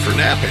 More room for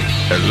napping.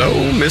 Hello,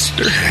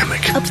 Mr.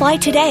 Hammock. Apply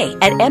today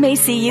at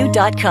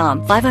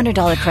macu.com.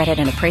 $500 credit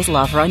and appraisal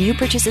offer on new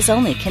purchases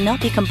only. Cannot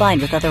be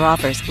combined with other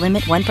offers.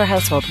 Limit 1 per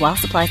household while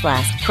supplies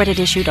last. Credit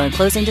issued on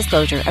closing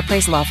disclosure.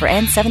 Appraisal offer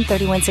ends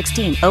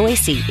 7/31/16.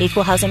 OAC.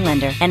 Equal Housing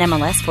Lender.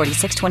 NMLS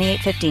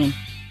 462815.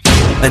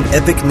 An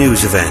epic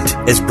news event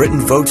as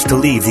Britain votes to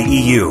leave the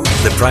EU.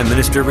 The Prime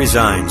Minister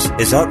resigns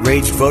as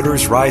outraged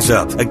voters rise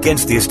up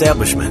against the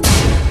establishment.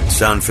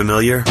 Sound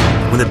familiar?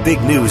 When the big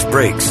news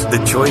breaks,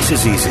 the choice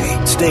is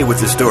easy. Stay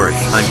with the story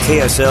on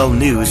KSL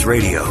News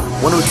Radio,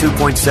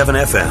 102.7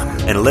 FM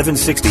and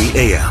 1160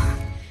 AM.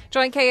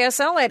 Join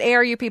KSL at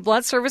ARUP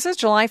Blood Services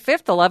July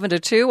 5th, 11 to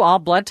 2. All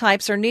blood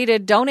types are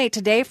needed. Donate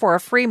today for a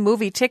free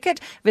movie ticket.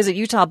 Visit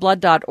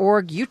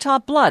utahblood.org,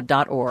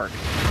 utahblood.org.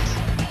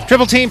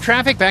 Triple Team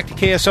Traffic, back to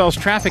KSL's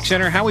Traffic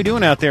Center. How are we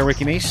doing out there,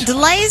 Ricky Meese?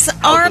 Delays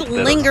are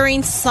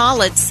lingering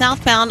solid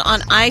southbound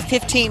on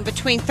I-15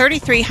 between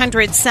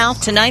 3300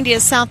 south to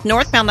 90th south,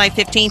 northbound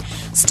I-15.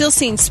 Still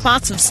seeing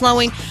spots of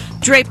slowing.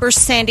 Draper,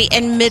 Sandy,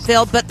 and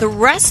Midvale, but the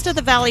rest of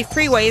the Valley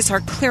freeways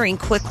are clearing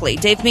quickly.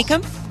 Dave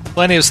Meekum?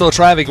 Plenty of slow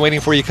traffic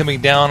waiting for you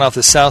coming down off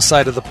the south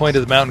side of the point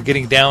of the mountain,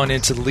 getting down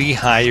into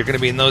Lehigh. You're going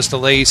to be in those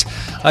delays.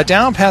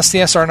 Down past the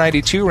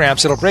SR92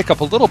 ramps, it'll break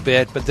up a little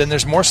bit, but then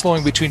there's more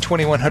slowing between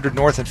 2100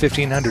 north and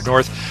 1500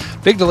 north.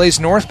 Big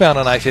delays northbound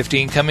on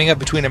I-15 coming up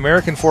between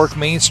American Fork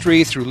Main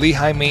Street through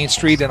Lehigh Main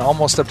Street and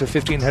almost up to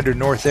 1500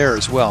 north there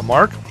as well.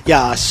 Mark?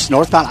 Yes,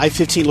 northbound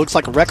I-15 looks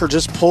like a wrecker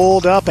just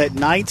pulled up at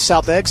 9th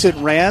South Exit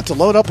ramp to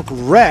load up a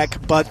wreck,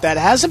 but that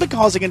hasn't been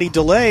causing any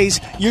delays.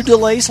 Your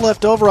delays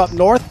left over up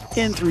north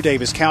in through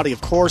Davis County,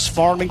 of course,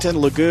 Farmington,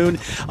 Lagoon,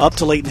 up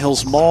to Layton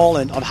Hills Mall,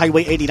 and on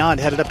Highway 89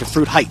 headed up to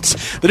Fruit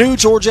Heights. The new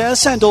George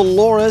S. and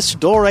Dolores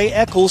Doré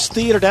Eccles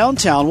Theater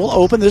downtown will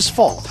open this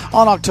fall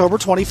on October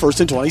 21st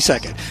and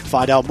 22nd.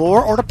 Find out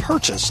more or to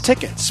purchase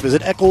tickets,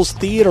 visit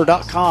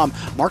EcclesTheater.com.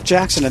 Mark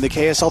Jackson in the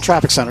KSL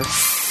Traffic Center.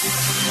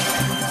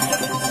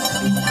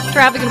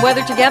 Traffic and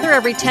weather together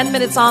every 10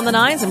 minutes on the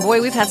nines, and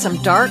boy, we've had some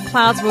dark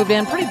clouds move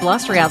in. Pretty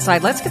blustery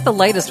outside. Let's get the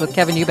latest with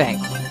Kevin Eubank.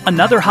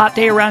 Another hot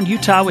day around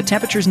Utah with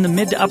temperatures in the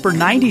mid to upper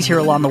 90s here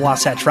along the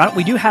Wasatch Front.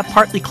 We do have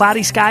partly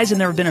cloudy skies, and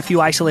there have been a few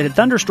isolated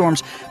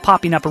thunderstorms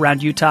popping up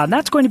around Utah, and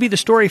that's going to be the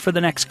story for the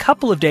next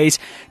couple of days.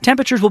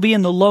 Temperatures will be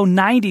in the low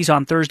 90s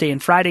on Thursday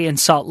and Friday in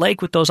Salt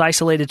Lake with those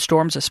isolated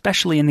storms,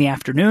 especially in the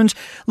afternoons. A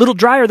little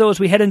drier, though, as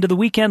we head into the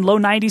weekend. Low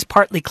 90s,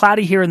 partly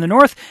cloudy here in the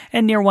north,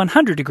 and near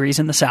 100 degrees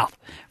in the south.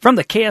 From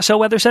the KSL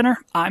Weather Center,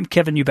 I'm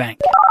Kevin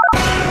Eubank.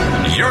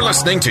 You're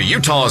listening to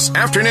Utah's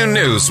Afternoon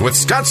News with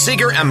Scott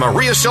Seeger and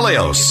Maria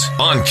Chaleos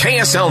on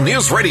KSL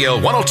News Radio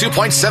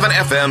 102.7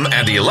 FM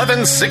and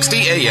 1160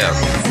 AM.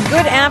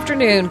 Good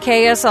afternoon.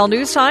 KSL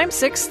News Time,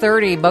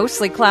 6:30.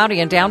 Mostly cloudy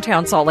in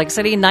downtown Salt Lake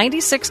City,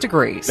 96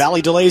 degrees.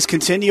 Valley delays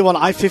continue on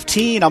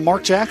I-15. I'm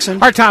Mark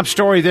Jackson. Our top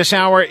story this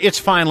hour, it's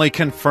finally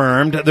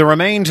confirmed. The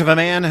remains of a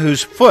man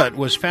whose foot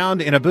was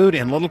found in a boot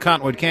in Little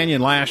Cottonwood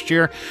Canyon last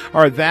year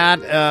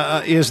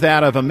is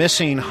that of a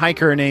missing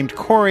hiker named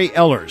Corey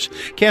Ehlers.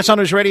 KSL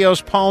News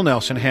Radio's Paul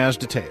Nelson has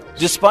details.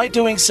 Despite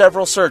doing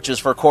several searches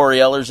for Corey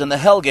Ehlers in the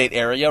Hellgate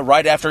area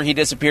right after he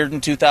disappeared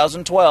in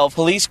 2012,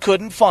 police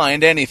couldn't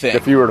find anything.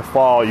 If you were to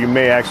fall, you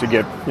may actually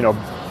get,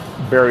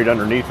 buried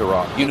underneath the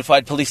rock.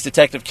 Unified Police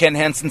Detective Ken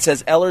Hansen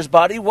says Ehlers'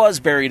 body was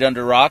buried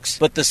under rocks,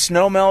 but the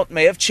snowmelt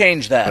may have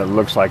changed that. It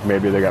looks like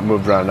maybe they got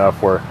moved around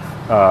enough where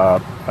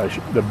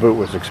the boot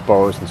was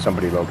exposed and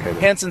somebody located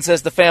it. Hansen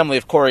says the family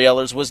of Corey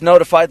Ehlers was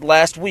notified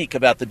last week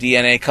about the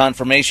DNA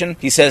confirmation.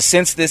 He says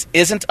since this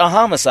isn't a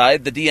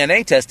homicide, the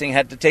DNA testing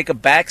had to take a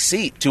back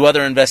seat to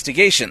other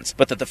investigations,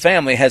 but that the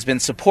family has been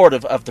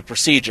supportive of the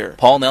procedure.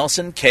 Paul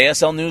Nelson,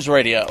 KSL News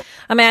Radio.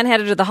 A man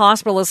headed to the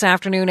hospital this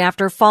afternoon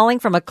after falling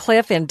from a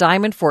cliff in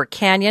Diamond Fork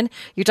Canyon.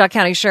 Utah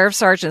County Sheriff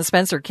Sergeant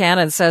Spencer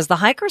Cannon says the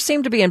hiker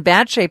seemed to be in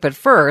bad shape at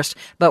first,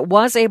 but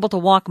was able to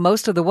walk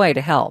most of the way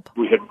to help.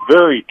 We had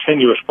very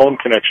tenuous phone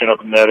connection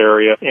up in that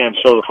area, and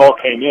so the call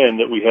came in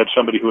that we had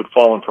somebody who had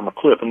fallen from a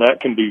cliff, and that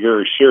can be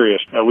very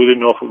serious. We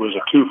didn't know if it was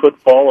a 2-foot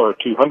fall or a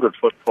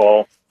 200-foot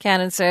fall.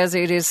 Cannon says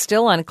it is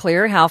still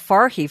unclear how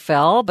far he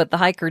fell, but the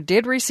hiker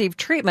did receive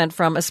treatment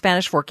from a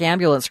Spanish Fork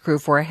ambulance crew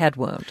for a head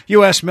wound.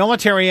 U.S.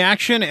 military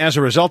action as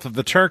a result of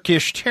the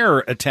Turkish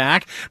terror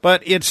attack,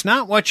 but it's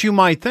not what you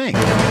might think.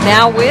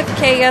 Now with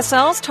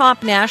KSL's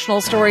top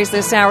national stories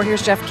this hour,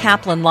 here's Jeff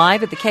Kaplan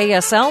live at the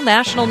KSL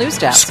National News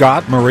Desk.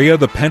 Scott, Maria,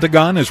 the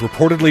Pentagon is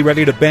reportedly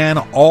ready to ban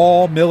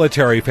all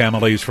military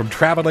families from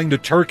traveling to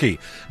Turkey.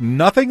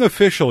 Nothing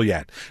official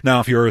yet.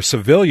 Now, if you're a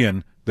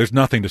civilian, there's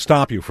nothing to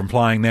stop you from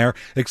flying there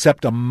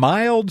except a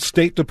mild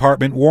State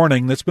Department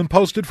warning that's been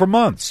posted for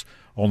months.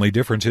 Only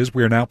difference is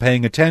we are now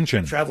paying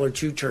attention. A traveler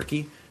to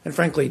Turkey, and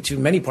frankly to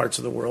many parts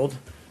of the world,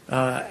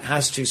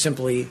 has to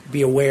simply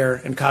be aware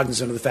and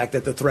cognizant of the fact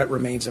that the threat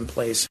remains in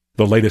place.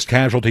 The latest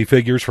casualty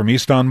figures from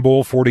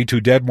Istanbul, 42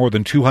 dead, more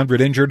than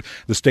 200 injured.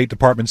 The State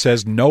Department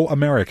says no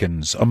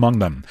Americans among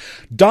them.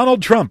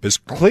 Donald Trump is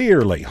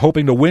clearly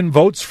hoping to win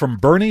votes from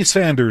Bernie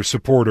Sanders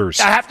supporters.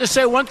 I have to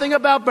say one thing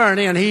about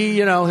Bernie, and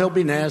he'll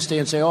be nasty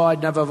and say,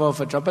 I'd never vote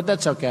for Trump, but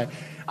that's okay.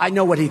 I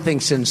know what he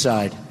thinks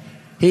inside.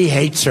 He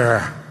hates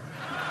her.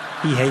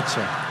 He hates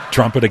her.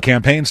 Trump at a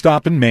campaign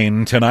stop in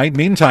Maine tonight.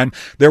 Meantime,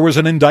 there was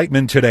an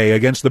indictment today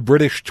against the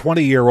British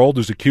 20-year-old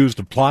who's accused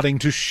of plotting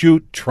to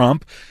shoot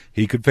Trump.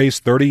 He could face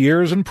 30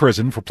 years in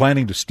prison for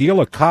planning to steal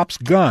a cop's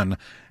gun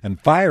and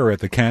fire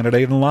at the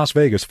candidate in Las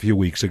Vegas a few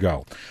weeks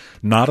ago.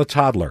 Not a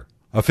toddler.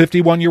 A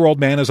 51-year-old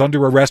man is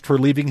under arrest for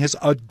leaving his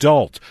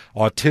adult,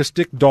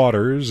 autistic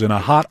daughters in a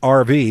hot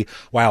RV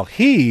while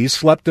he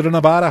slept at a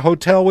Nevada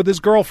hotel with his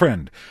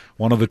girlfriend.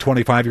 One of the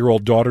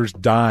 25-year-old daughters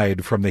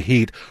died from the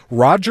heat.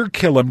 Roger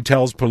Killam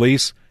tells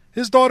police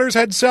his daughters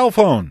had cell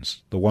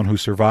phones. The one who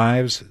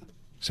survives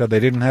said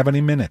they didn't have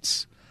any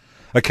minutes.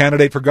 A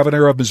candidate for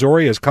governor of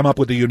Missouri has come up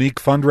with a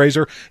unique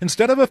fundraiser.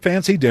 Instead of a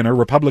fancy dinner,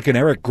 Republican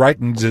Eric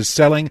Greitens is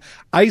selling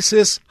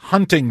ISIS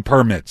hunting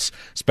permits.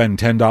 Spend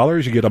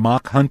 $10, you get a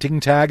mock hunting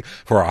tag.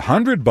 For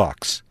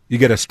 $100, you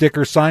get a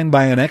sticker signed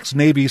by an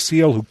ex-Navy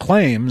SEAL who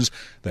claims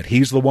that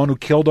he's the one who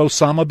killed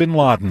Osama bin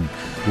Laden.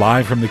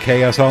 Live from the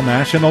KSL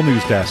National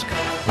News Desk,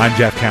 I'm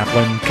Jeff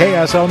Kaplan,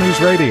 KSL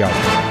News Radio.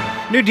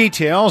 New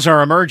details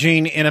are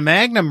emerging in a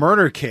Magna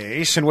murder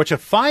case in which a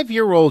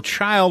 5-year-old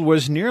child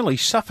was nearly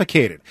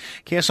suffocated.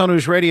 KSL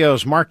News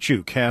Radio's Mark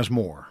Juke has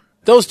more.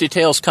 Those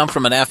details come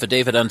from an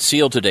affidavit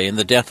unsealed today in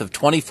the death of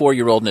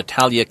 24-year-old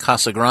Natalia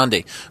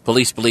Casagrande.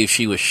 Police believe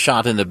she was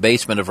shot in the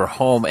basement of her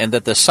home and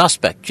that the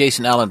suspect,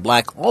 Jason Allen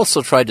Black,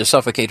 also tried to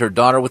suffocate her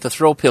daughter with a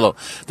throw pillow.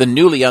 The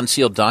newly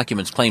unsealed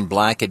documents claim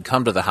Black had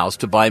come to the house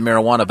to buy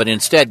marijuana, but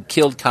instead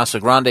killed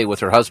Casagrande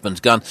with her husband's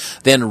gun,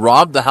 then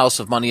robbed the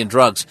house of money and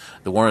drugs.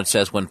 The warrant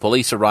says when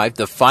police arrived,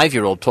 the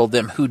 5-year-old told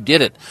them who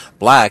did it.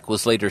 Black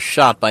was later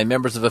shot by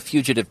members of a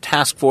fugitive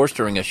task force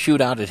during a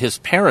shootout at his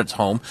parents'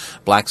 home.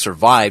 Black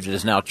survived and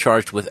is now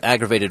charged with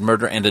aggravated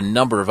murder and a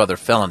number of other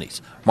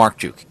felonies. Mark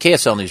Juke,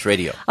 KSL News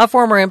Radio. A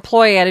former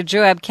employee at a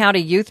Joab County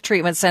Youth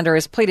Treatment Center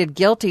has pleaded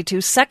guilty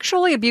to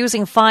sexually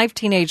abusing 5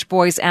 teenage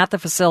boys at the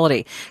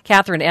facility.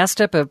 Catherine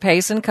Estep of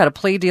Payson cut a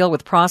plea deal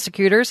with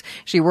prosecutors.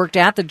 She worked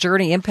at the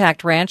Journey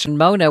Impact Ranch in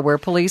Mona, where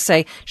police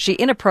say she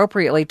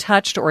inappropriately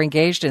touched or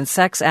engaged in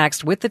sex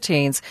acts with the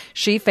teens.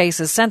 She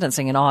faces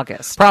sentencing in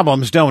August.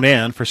 Problems don't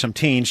end for some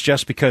teens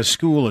just because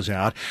school is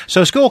out.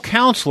 So school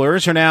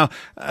counselors are now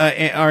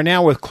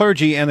with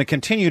clergy, and they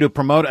continue to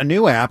promote a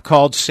new app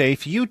called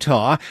Safe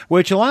Utah,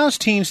 which allows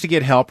teens to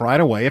get help right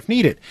away if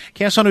needed.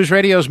 KSL News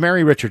Radio's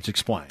Mary Richards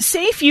explains.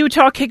 Safe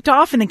Utah kicked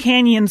off in the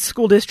Canyon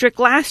School District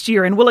last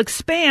year and will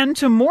expand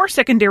to more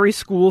secondary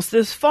schools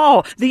this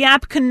fall. The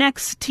app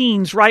connects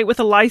teens right with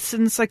a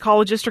licensed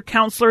psychologist or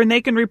counselor, and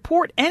they can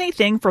report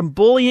anything from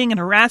bullying and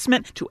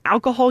harassment to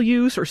alcohol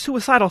use or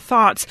suicidal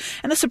thoughts.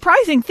 And the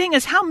surprising thing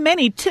is how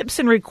many tips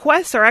and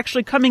requests are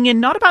actually coming in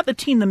not about the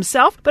teen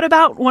themselves, but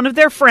about one of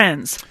their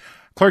friends.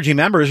 Clergy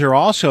members are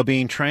also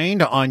being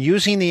trained on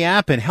using the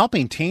app and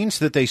helping teens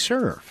that they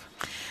serve.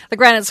 The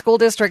Granite School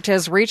District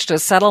has reached a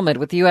settlement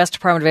with the U.S.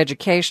 Department of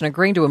Education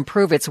agreeing to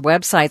improve its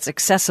website's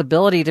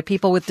accessibility to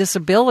people with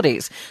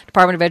disabilities.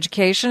 Department of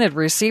Education had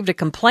received a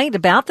complaint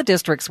about the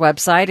district's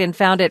website and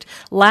found it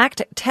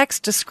lacked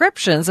text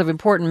descriptions of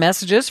important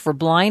messages for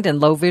blind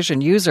and low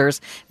vision users.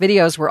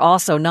 Videos were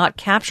also not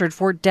captured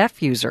for deaf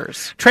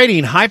users.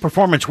 Trading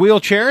high-performance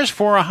wheelchairs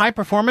for a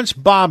high-performance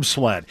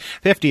bobsled.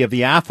 50 of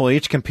the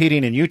athletes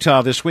competing in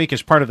Utah this week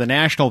as part of the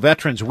National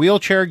Veterans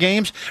Wheelchair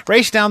Games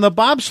raced down the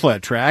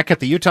bobsled track at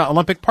the Utah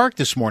Olympic Park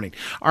this morning.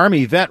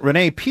 Army vet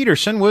Renee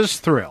Peterson was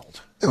thrilled.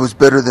 It was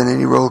better than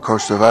any roller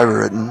coaster I've ever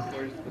ridden.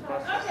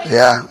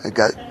 Yeah, it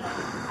got,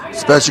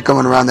 especially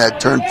coming around that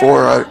turn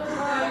 4,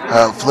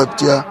 I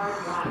flipped you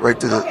right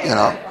to the,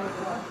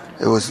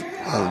 it was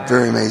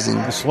very amazing.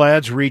 The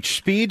sleds reach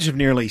speeds of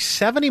nearly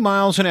 70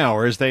 miles an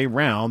hour as they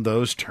round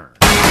those turns.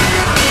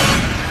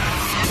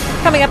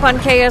 Coming up on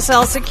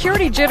KSL,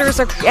 security jitters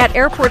at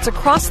airports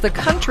across the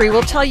country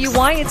will tell you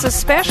why it's a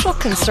special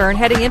concern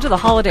heading into the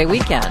holiday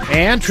weekend.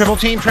 And Triple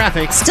Team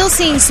traffic. Still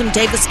seeing some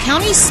Davis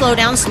County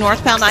slowdowns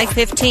northbound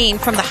I-15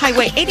 from the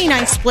Highway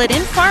 89 split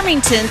in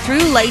Farmington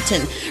through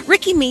Layton.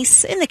 Ricky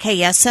Meese in the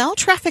KSL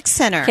Traffic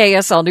Center.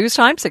 KSL News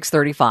Time,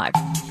 6:35.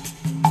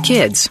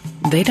 Kids,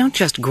 they don't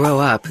just grow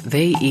up,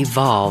 they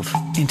evolve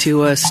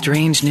into a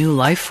strange new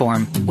life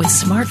form with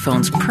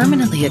smartphones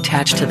permanently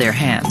attached to their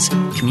hands,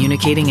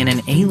 communicating in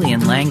an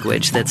alien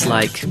language that's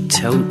like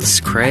totes,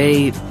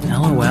 cray,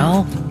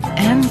 LOL.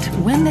 And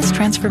when this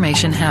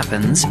transformation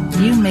happens,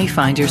 you may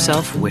find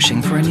yourself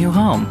wishing for a new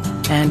home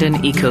and an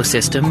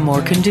ecosystem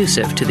more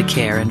conducive to the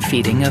care and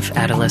feeding of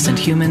adolescent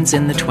humans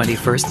in the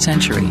 21st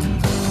century.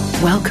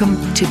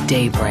 Welcome to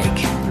Daybreak,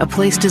 a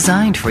place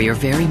designed for your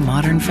very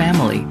modern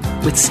family,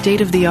 with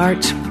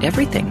state-of-the-art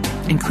everything,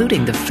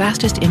 including the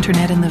fastest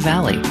internet in the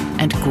valley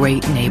and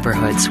great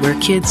neighborhoods where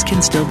kids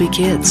can still be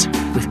kids,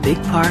 with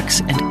big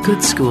parks and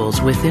good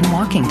schools within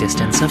walking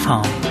distance of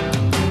home.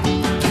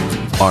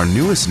 Our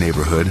newest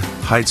neighborhood,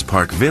 Heights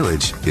Park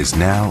Village, is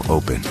now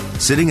open.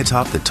 Sitting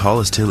atop the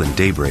tallest hill in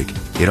Daybreak,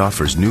 it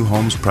offers new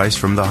homes priced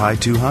from the high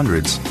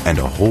 200s and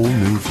a whole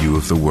new view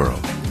of the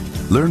world.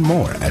 Learn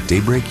more at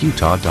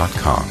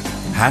daybreakutah.com.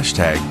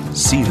 Hashtag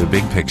see the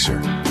big picture.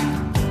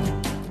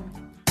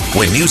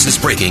 When news is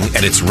breaking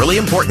and it's really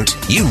important,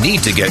 you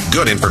need to get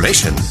good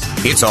information.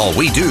 It's all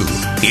we do.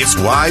 It's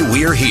why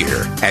we're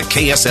here at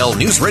KSL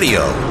News Radio.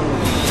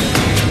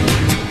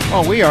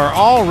 Well, we are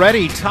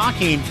already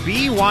talking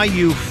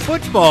BYU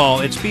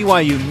football. It's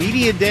BYU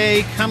Media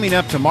Day coming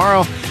up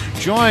tomorrow.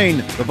 Join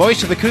the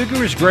voice of the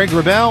Cougars, Greg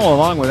Wrubell,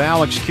 along with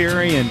Alex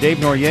Curie and Dave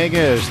Noriega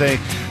as they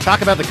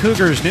talk about the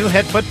Cougars' new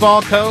head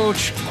football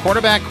coach,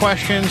 quarterback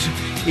questions.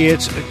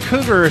 It's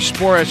Cougar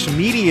Sports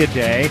Media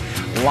Day,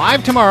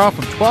 live tomorrow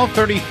from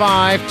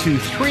 12:35 to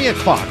 3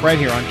 o'clock right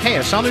here on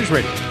KSL News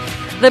Radio.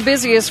 The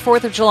busiest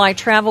 4th of July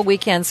travel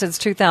weekend since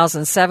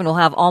 2007 will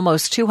have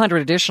almost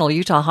 200 additional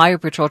Utah Highway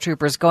Patrol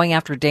troopers going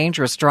after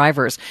dangerous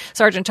drivers.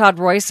 Sergeant Todd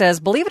Roy says,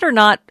 believe it or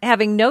not,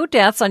 having no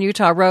deaths on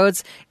Utah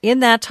roads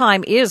in that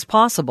time is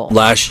possible.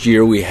 Last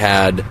year we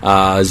had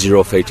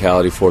 0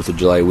 fatality 4th of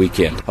July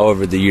weekend.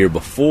 However, the year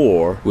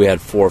before we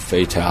had 4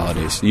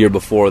 fatalities. The year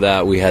before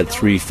that we had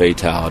 3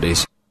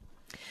 fatalities.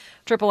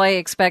 AAA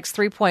expects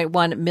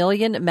 3.1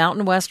 million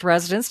Mountain West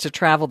residents to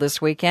travel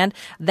this weekend.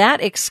 That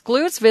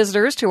excludes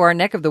visitors to our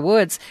neck of the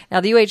woods.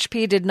 Now, the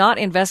UHP did not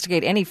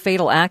investigate any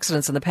fatal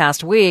accidents in the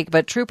past week,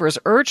 but troopers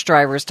urge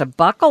drivers to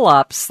buckle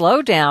up,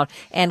 slow down,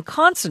 and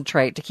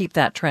concentrate to keep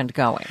that trend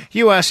going.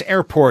 U.S.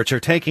 airports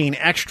are taking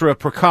extra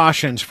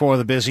precautions for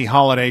the busy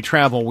holiday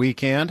travel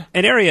weekend.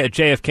 An area at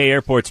JFK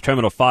Airport's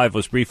Terminal 5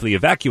 was briefly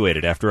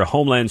evacuated after a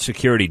Homeland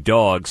Security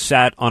dog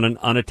sat on an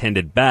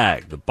unattended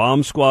bag. The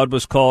bomb squad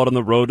was called on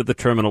the road to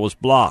the terminal was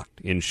blocked.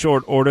 In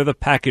short order, the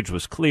package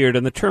was cleared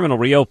and the terminal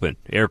reopened.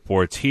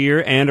 Airports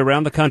here and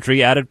around the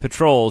country added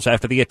patrols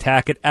after the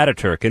attack at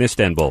Ataturk in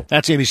Istanbul.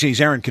 That's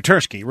ABC's Aaron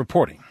Katursky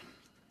reporting.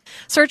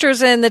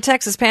 Searchers in the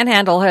Texas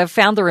Panhandle have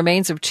found the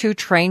remains of 2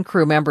 train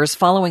crew members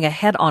following a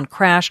head-on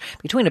crash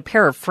between a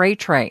pair of freight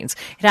trains.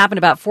 It happened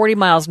about 40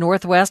 miles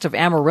northwest of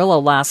Amarillo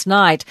last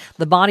night.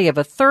 The body of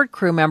a 3rd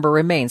crew member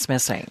remains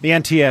missing. The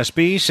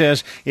NTSB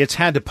says it's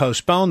had to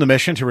postpone the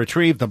mission to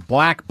retrieve the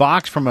black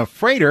box from a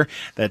freighter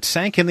that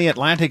sank in the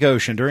Atlantic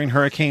Ocean during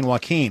Hurricane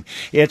Joaquin.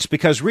 It's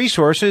because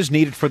resources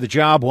needed for the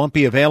job won't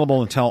be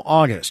available until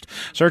August.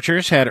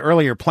 Searchers had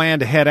earlier planned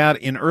to head out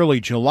in early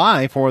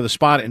July for the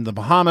spot in the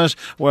Bahamas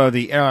where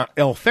the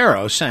El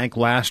Faro sank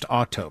last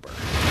October.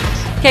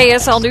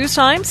 KSL News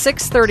Time,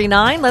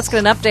 6:39. Let's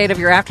get an update of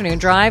your afternoon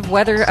drive.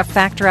 Weather a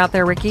factor out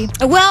there, Ricky?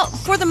 Well,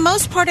 for the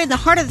most part in the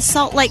heart of the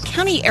Salt Lake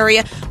County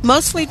area,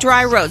 mostly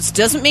dry roads.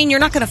 Doesn't mean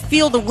you're not going to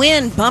feel the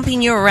wind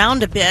bumping you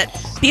around a bit.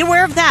 Be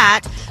aware of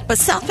that. But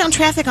southbound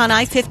traffic on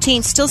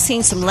I-15 still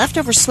seeing some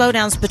leftover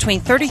slowdowns between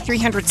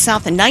 3300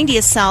 South and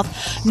 90th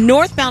South.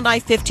 Northbound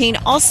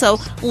I-15 also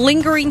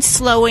lingering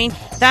slowing.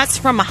 That's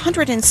from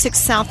 106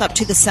 South up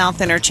to the South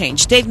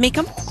Interchange. Dave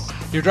Meekum?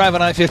 You're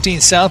driving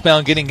I-15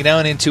 southbound, getting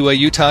down into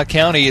Utah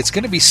County. It's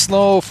going to be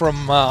slow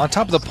from on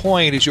top of the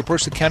point as you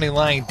approach the county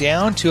line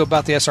down to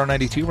about the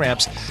SR-92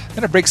 ramps.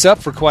 Then it breaks up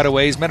for quite a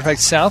ways. Matter of fact,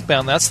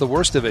 southbound, that's the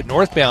worst of it.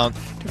 Northbound,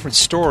 different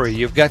story.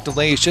 You've got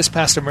delays just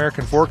past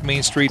American Fork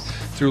Main Street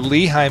through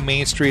Lehigh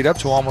Main Street up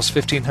to almost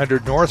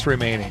 1500 north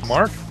remaining.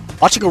 Mark?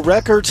 Watching a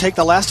wrecker take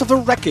the last of the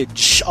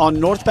wreckage on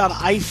northbound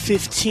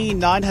I-15,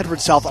 900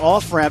 South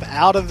off-ramp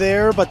out of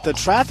there, but the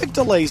traffic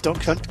delays don't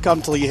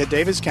come till you hit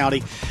Davis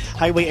County.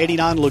 Highway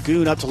 89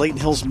 Lagoon up to Layton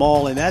Hills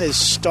Mall, and that is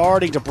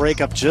starting to break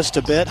up just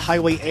a bit.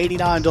 Highway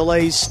 89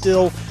 delays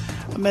still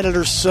a minute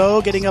or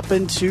so, getting up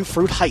into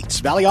Fruit Heights.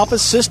 Valley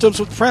Office Systems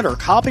with printer,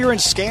 copier,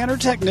 and scanner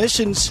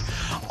technicians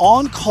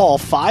on call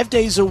 5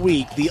 days a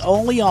week. The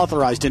only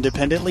authorized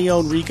independently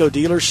owned Rico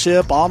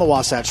dealership on the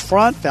Wasatch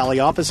Front. Valley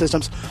Office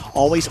Systems,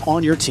 always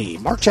on your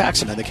team. Mark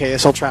Jackson in the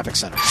KSL Traffic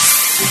Center.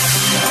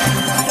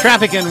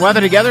 Traffic and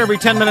weather together every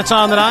 10 minutes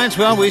on the nines.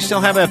 Well, we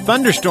still have a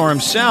thunderstorm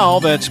cell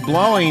that's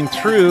blowing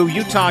through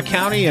Utah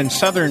County and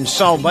southern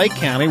Salt Lake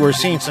County. We're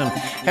seeing some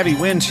heavy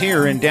winds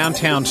here in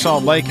downtown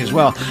Salt Lake as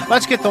well.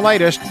 Let's get the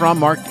latest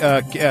from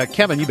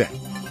Kevin, you bet.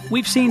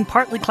 We've seen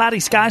partly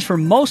cloudy skies for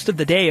most of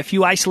the day. A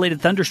few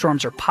isolated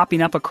thunderstorms are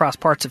popping up across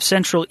parts of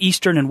central,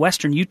 eastern, and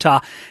western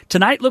Utah.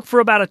 Tonight, look for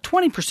about a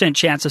 20%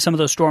 chance of some of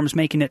those storms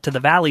making it to the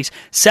valleys.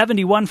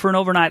 71 for an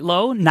overnight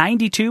low,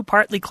 92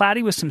 partly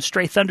cloudy with some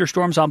stray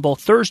thunderstorms on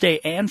both Thursday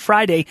and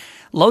Friday.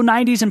 Low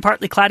 90s and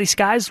partly cloudy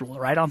skies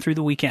right on through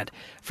the weekend.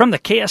 From the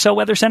KSL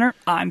Weather Center,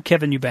 I'm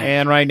Kevin Eubank.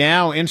 And right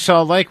now in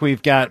Salt Lake,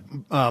 we've got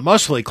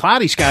mostly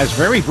cloudy skies,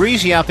 very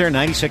breezy out there,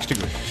 96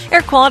 degrees.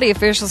 Air quality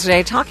officials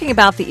today talking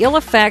about the ill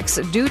effects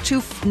due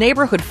to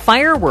neighborhood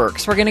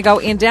fireworks. We're going to go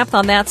in depth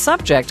on that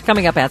subject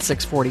coming up at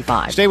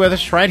 6:45. Stay with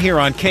us right here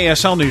on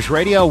KSL News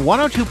Radio,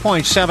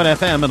 102.7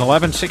 FM and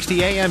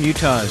 1160 AM,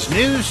 Utah's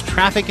news,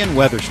 traffic, and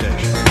weather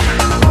station.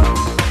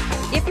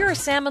 If you're a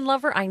salmon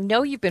lover, I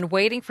know you've been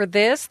waiting for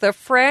this. The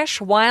fresh,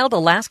 wild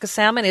Alaska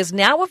salmon is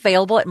now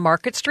available at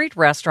Market Street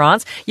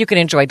restaurants. You can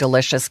enjoy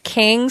delicious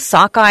king,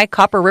 sockeye,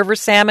 Copper River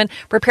salmon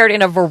prepared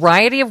in a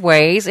variety of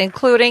ways,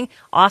 including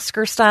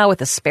Oscar style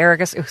with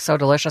asparagus, ooh, so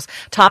delicious,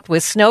 topped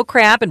with snow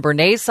crab and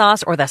béarnaise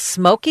sauce, or the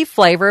smoky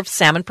flavor of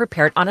salmon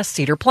prepared on a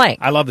cedar plank.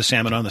 I love the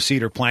salmon on the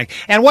cedar plank.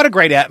 And what a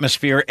great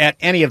atmosphere at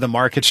any of the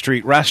Market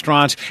Street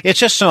restaurants. It's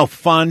just so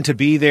fun to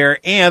be there,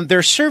 and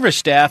their service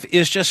staff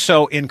is just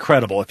so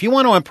incredible. If you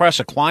want to impress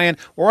a client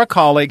or a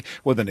colleague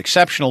with an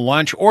exceptional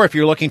lunch, or if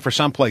you're looking for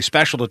someplace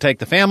special to take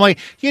the family,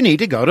 you need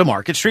to go to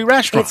Market Street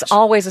restaurants. It's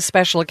always a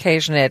special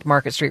occasion at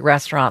Market Street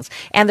restaurants.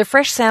 And the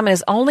fresh salmon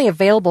is only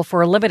available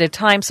for a limited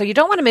time, so you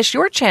don't want to miss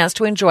your chance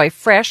to enjoy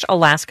fresh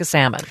Alaska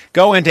salmon.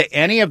 Go into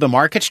any of the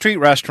Market Street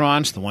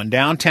restaurants, the one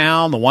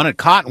downtown, the one at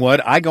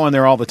Cottonwood. I go in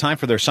there all the time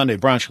for their Sunday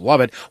brunch.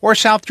 Love it. Or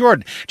South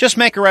Jordan. Just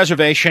make a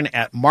reservation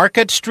at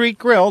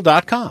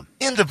MarketStreetGrill.com.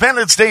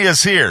 Independence Day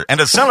is here,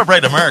 and to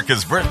celebrate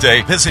America's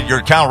birthday, visit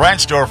your Cal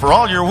Ranch store for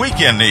all your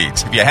weekend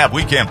needs. If you have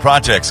weekend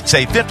projects,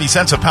 save 50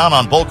 cents a pound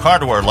on bulk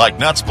hardware like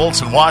nuts,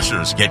 bolts, and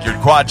washers. Get your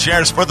quad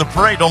chairs for the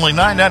parade, only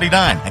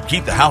 $9.99. And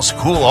keep the house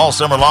cool all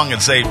summer long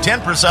and save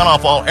 10%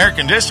 off all air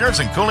conditioners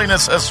and cooling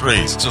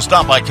accessories. So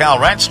stop by Cal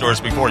Ranch stores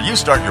before you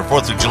start your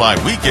 4th of July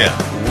weekend.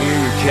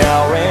 We're your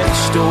Cal Ranch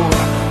store,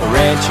 a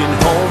ranch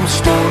and home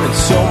store, and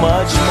so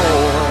much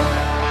more.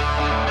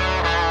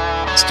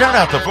 Start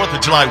out the 4th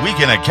of July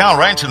weekend at Cal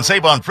Ranch and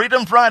save on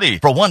Freedom Friday.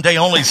 For one day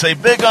only,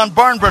 save big on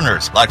barn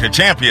burners. Like the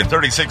Champion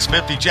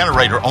 3650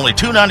 generator, only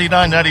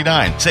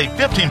 $299.99. Save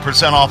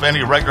 15% off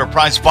any regular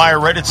price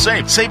fire-rated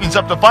safe. Savings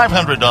up to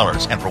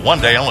 $500. And for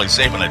one day only,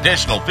 save an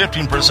additional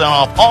 15%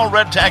 off all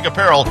Red Tag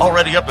apparel,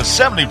 already up to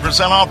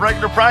 70% off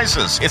regular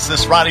prices. It's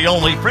this Friday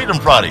only, Freedom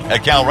Friday,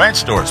 at Cal Ranch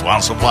stores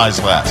while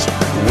supplies last.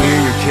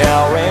 We're your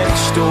Cal Ranch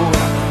store,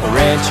 a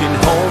ranch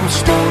and home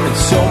store, and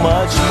so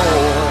much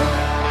more.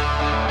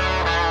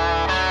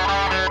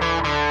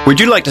 Would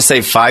you like to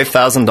save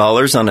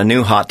 $5,000 on a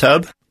new hot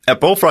tub? At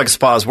Bullfrog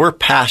Spas, we're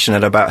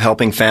passionate about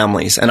helping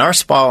families, and our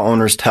spa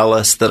owners tell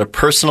us that a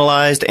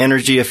personalized,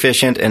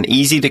 energy-efficient, and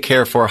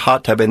easy-to-care-for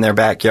hot tub in their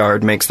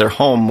backyard makes their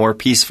home more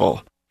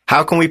peaceful.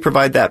 How can we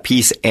provide that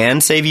peace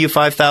and save you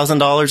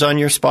 $5,000 on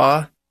your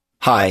spa?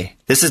 Hi,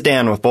 this is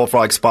Dan with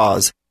Bullfrog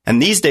Spas,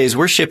 and these days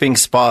we're shipping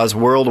spas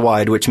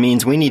worldwide, which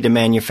means we need to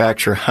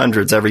manufacture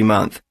hundreds every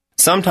month.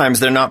 Sometimes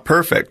they're not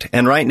perfect,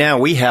 and right now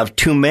we have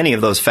too many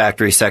of those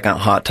factory second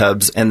hot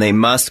tubs, and they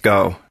must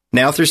go.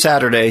 Now through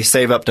Saturday,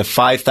 save up to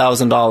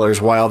 $5,000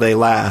 while they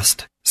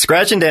last.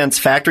 Scratch and Dent's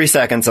factory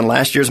seconds and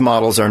last year's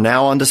models are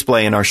now on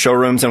display in our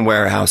showrooms and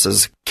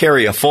warehouses,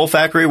 carry a full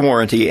factory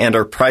warranty, and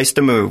are priced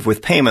to move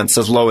with payments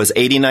as low as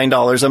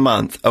 $89 a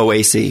month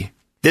OAC.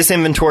 This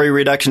inventory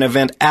reduction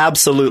event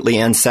absolutely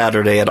ends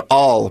Saturday at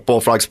all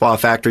Bullfrog Spa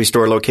factory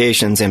store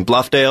locations in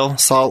Bluffdale,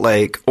 Salt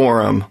Lake,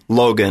 Orem,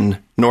 Logan,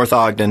 North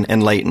Ogden,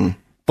 and Layton.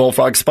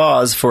 Bullfrog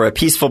Spas for a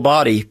peaceful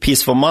body,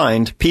 peaceful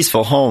mind,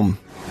 peaceful home.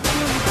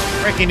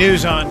 Breaking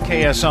news on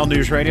KSL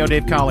News Radio.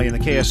 Dave Colley in the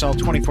KSL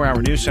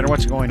 24-hour news center.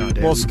 What's going on,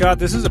 Dave? Well, Scott,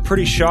 this is a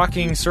pretty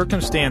shocking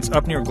circumstance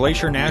up near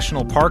Glacier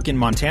National Park in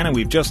Montana.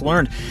 We've just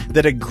learned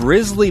that a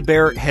grizzly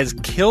bear has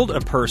killed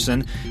a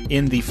person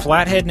in the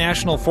Flathead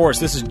National Forest.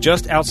 This is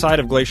just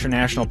outside of Glacier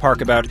National Park,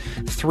 about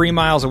 3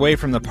 miles away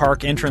from the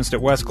park entrance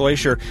at West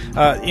Glacier.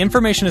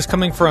 Information is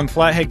coming from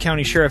Flathead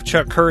County Sheriff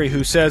Chuck Curry,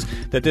 who says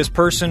that this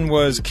person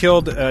was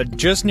killed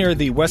just near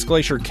the West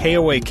Glacier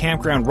KOA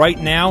campground. Right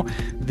now,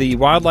 the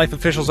wildlife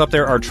officials up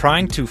there are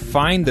trying to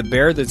find the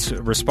bear that's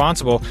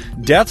responsible.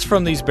 Deaths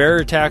from these bear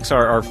attacks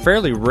are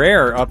fairly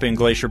rare up in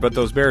Glacier, but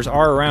those bears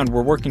are around.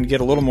 We're working to get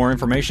a little more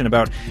information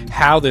about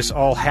how this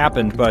all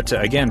happened. But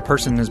again,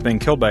 person has been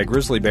killed by a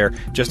grizzly bear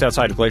just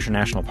outside of Glacier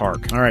National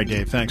Park. All right,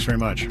 Dave. Thanks very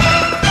much.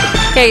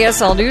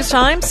 KSL News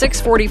Time,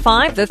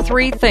 6:45. The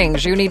three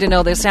things you need to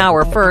know this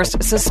hour.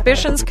 First,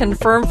 suspicions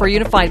confirmed for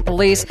Unified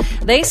Police.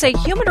 They say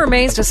human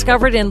remains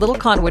discovered in Little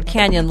Cottonwood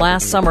Canyon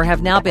last summer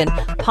have now been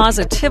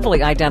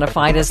positively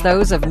identified as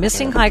those of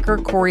missing hiker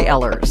Corey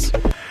Ellers.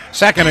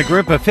 Second, a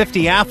group of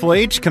 50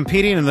 athletes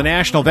competing in the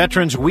National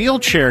Veterans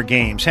Wheelchair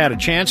Games had a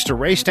chance to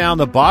race down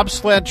the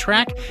bobsled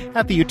track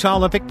at the Utah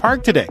Olympic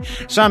Park today.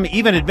 Some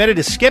even admitted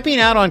to skipping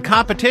out on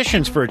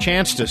competitions for a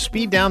chance to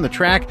speed down the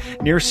track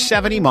near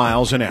 70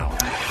 miles an hour.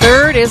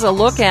 Third is a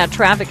look at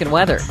traffic and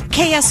weather.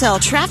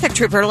 KSL traffic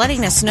trooper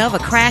letting us know of a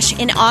crash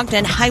in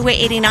Ogden, Highway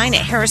 89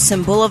 at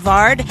Harrison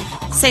Boulevard,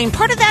 saying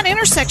part of that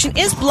intersection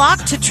is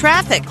blocked to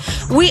traffic.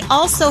 We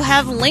also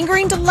have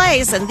lingering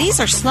delays, and these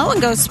are slow and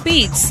go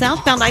speeds.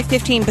 Southbound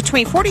I-15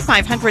 between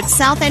 4500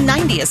 South and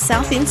 90th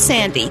South in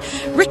Sandy.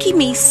 Ricky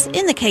Meese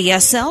in the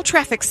KSL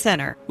Traffic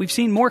Center. We've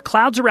seen more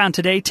clouds around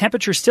today.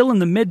 Temperatures still in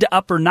the mid to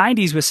upper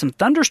 90s with some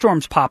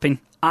thunderstorms popping.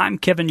 I'm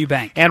Kevin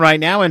Eubank. And right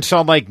now in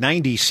Salt Lake,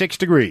 96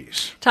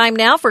 degrees. Time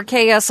now for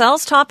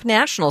KSL's top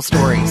national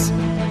stories.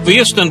 The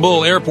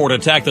Istanbul airport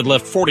attack that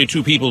left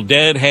 42 people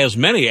dead has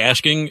many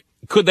asking,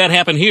 could that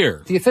happen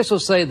here? The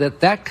officials say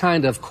that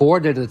kind of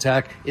coordinated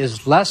attack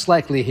is less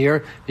likely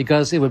here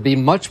because it would be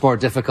much more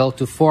difficult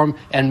to form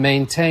and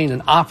maintain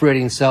an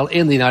operating cell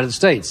in the United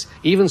States.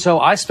 Even so,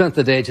 I spent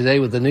the day today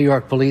with the New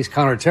York Police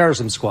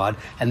Counterterrorism Squad,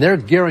 and they're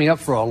gearing up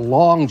for a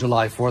long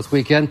July 4th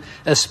weekend,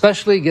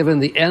 especially given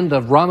the end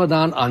of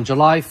Ramadan on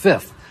July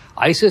 5th.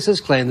 ISIS has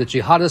claimed that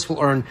jihadists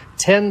will earn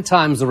 10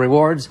 times the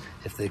rewards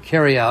if they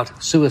carry out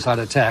suicide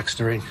attacks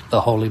during the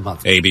holy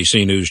month.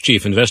 ABC News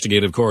Chief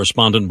Investigative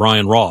Correspondent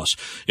Brian Ross.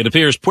 It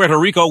appears Puerto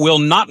Rico will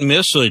not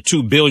miss a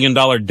 $2 billion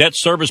debt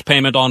service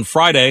payment on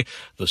Friday.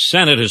 The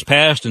Senate has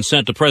passed and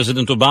sent to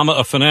President Obama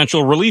a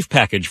financial relief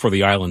package for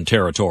the island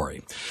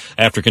territory.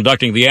 After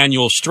conducting the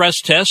annual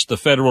stress test, the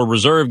Federal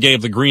Reserve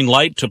gave the green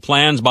light to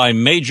plans by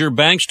major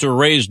banks to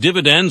raise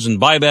dividends and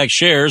buy back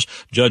shares,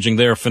 judging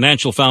their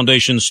financial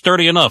foundation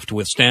sturdy enough to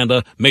withstand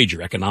a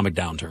major economic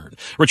downturn.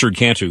 Richard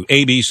Cantu,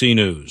 ABC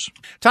News.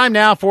 Time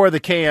now for the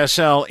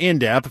KSL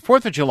In-Depth.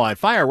 4th of July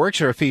fireworks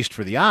are a feast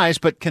for the eyes,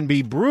 but can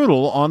be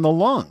brutal on the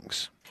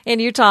lungs. In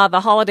Utah, the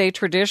holiday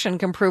tradition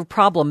can prove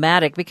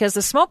problematic because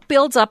the smoke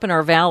builds up in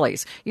our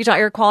valleys. Utah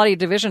Air Quality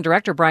Division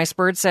Director Bryce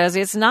Bird says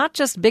it's not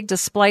just big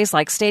displays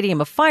like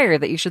Stadium of Fire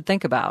that you should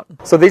think about.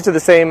 So these are the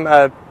same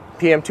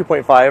PM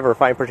 2.5 or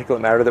fine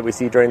particulate matter that we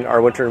see during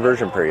our winter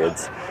inversion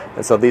periods.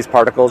 And so these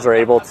particles are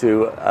able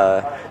to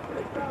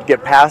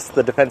get past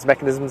the defense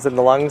mechanisms in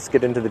the lungs,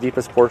 get into the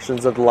deepest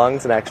portions of the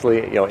lungs, and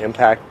actually,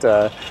 impact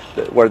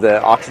where the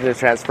oxygen is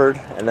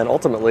transferred, and then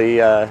ultimately,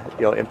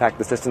 impact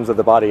the systems of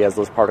the body as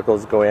those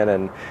particles go in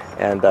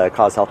and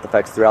cause health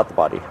effects throughout the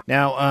body.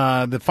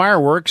 Now, the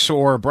fireworks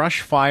or brush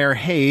fire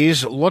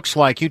haze looks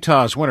like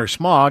Utah's winter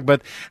smog,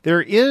 but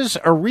there is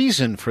a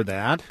reason for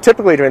that.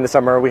 Typically during the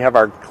summer, we have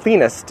our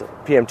cleanest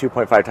PM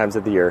 2.5 times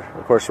of the year.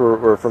 Of course,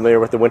 we're familiar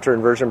with the winter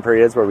inversion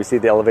periods where we see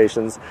the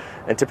elevations,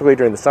 and typically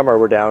during the summer,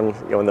 we're down,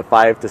 in the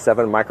 5 to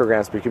 7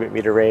 micrograms per cubic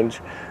meter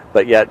range,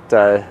 but yet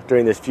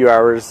during these few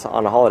hours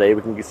on a holiday,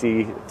 we can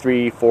see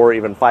 3, 4,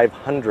 even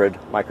 500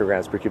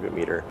 micrograms per cubic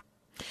meter.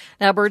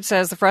 Now, Bird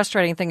says the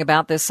frustrating thing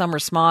about this summer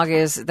smog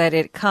is that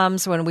it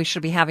comes when we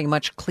should be having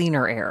much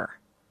cleaner air.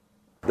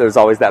 There's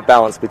always that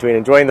balance between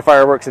enjoying the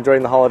fireworks,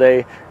 enjoying the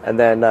holiday, and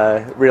then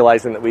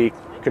realizing that we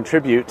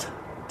contribute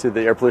to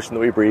the air pollution that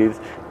we breathe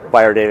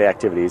by our daily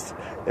activities.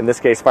 In this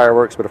case,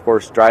 fireworks, but of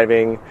course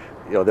driving.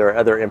 There are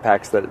other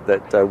impacts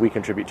that we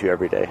contribute to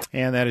every day.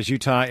 And that is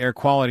Utah Air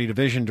Quality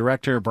Division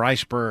Director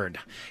Bryce Bird.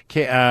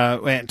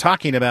 And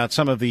talking about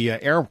some of the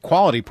air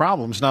quality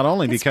problems, not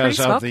only because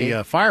of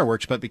the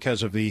fireworks, but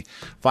because of the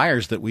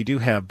fires that we do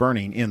have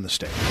burning in the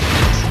state.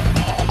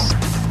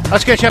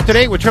 Let's get you up to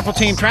date with Triple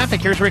Team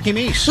Traffic. Here's Ricky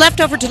Meese.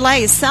 Leftover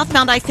delays.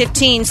 Southbound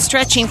I-15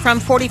 stretching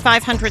from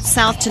 4500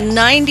 south to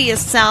 90th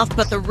south,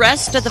 but the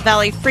rest of the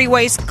Valley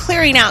freeways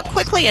clearing out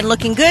quickly and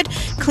looking good.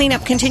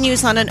 Cleanup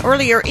continues on an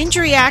earlier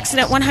injury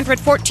accident,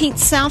 114th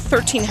south,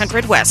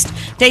 1300 west.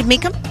 Dave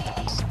Meekum.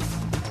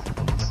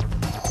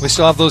 We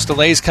still have those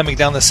delays coming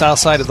down the south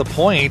side of the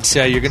point.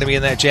 You're going to be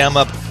in that jam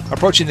up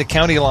approaching the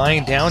county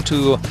line down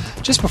to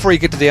just before you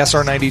get to the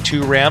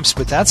SR92 ramps,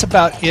 but that's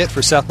about it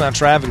for southbound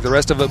traffic. The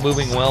rest of it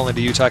moving well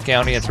into Utah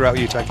County and throughout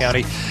Utah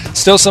County.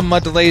 Still some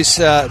delays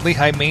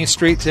Lehigh Main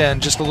Street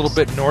and just a little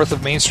bit north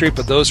of Main Street,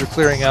 but those are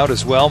clearing out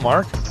as well.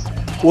 Mark?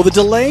 Well, the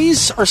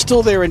delays are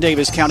still there in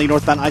Davis County,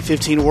 northbound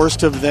I-15,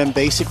 worst of them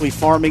basically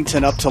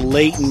Farmington up to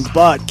Layton.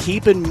 But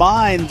keep in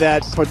mind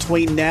that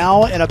between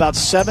now and about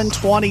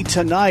 7:20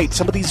 tonight,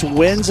 some of these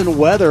winds and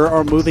weather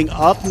are moving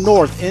up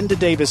north into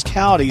Davis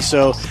County.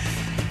 So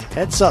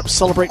heads up,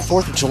 celebrate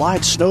 4th of July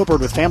at Snowbird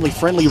with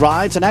family-friendly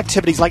rides and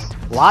activities like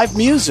live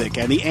music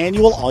and the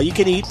annual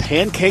all-you-can-eat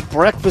pancake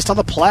breakfast on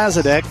the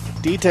Plaza Deck.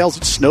 Details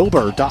at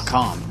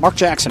snowbird.com. Mark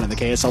Jackson in the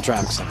KSL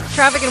Traffic Center.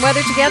 Traffic and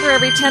weather together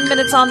every 10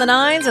 minutes on the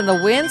 9s, and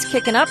the winds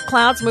kicking up.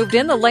 Clouds moved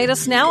in. The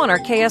latest now on our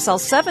KSL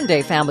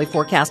 7-day family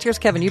forecast. Here's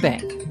Kevin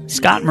Eubank.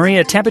 Scott,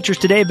 Maria, temperatures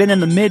today have been in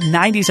the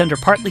mid-90s under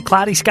partly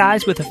cloudy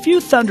skies with a few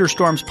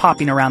thunderstorms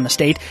popping around the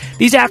state.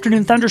 These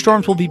afternoon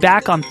thunderstorms will be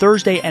back on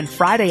Thursday and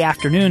Friday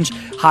afternoons.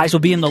 Highs will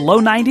be in the low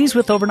 90s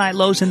with overnight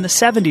lows in the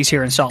 70s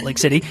here in Salt Lake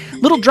City.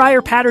 Little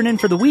drier pattern in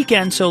for the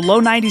weekend, so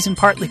low 90s and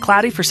partly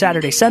cloudy for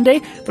Saturday,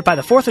 Sunday. But by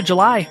the 4th of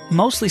July,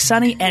 mostly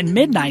sunny and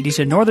mid-90s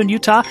in northern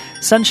Utah,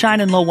 sunshine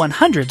and low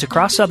 100s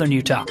across southern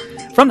Utah.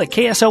 From the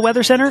KSO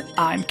Weather Center,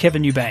 I'm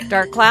Kevin Eubank.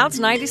 Dark clouds,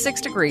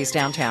 96 degrees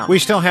downtown. We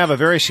still have a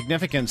very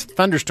significant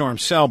thunderstorm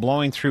cell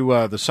blowing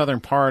through the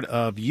southern part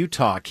of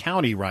Utah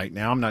County right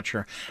now. I'm not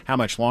sure how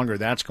much longer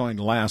that's going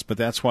to last, but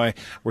that's why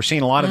we're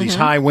seeing a lot of these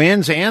high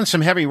winds and some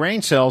heavy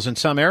rain cells in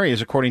some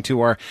areas, according to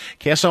our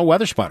KSL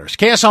weather spotters.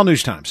 KSL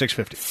News Time,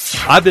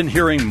 6:50. I've been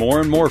hearing more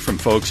and more from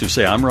folks who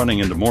say I'm running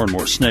into more and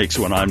more snakes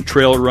when I'm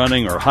trail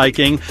running or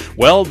hiking.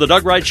 Well, the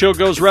Doug Wright Show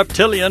goes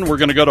reptilian. We're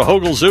going to go to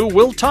Hogle Zoo.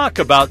 We'll talk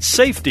about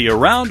safety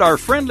around our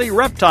friendly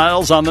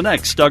reptiles on the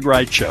next Doug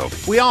Wright Show.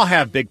 We all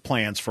have big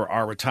plans for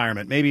our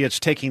retirement. Maybe it's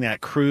taking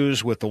that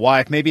cruise with the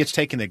wife. Maybe it's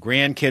taking the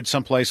grandkids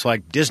someplace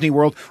like Disney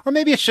World, or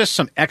maybe it's just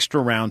some extra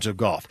rounds of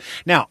golf.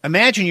 Now,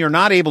 imagine you're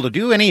not able to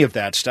do any of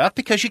that stuff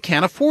because you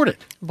can't afford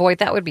it. Boy,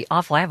 that would be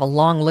awful. I have a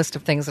long list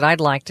of things that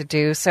I'd like to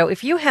do. So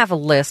if you have a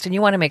list and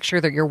you want to make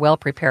sure that you're well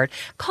prepared,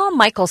 call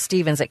Michael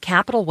Stevens at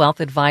Capital Wealth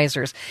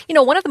Advisors. You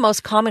know, one of the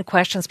most common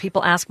questions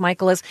people ask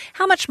Michael is,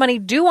 how much money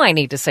do I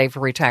need to save for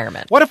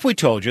retirement? What if we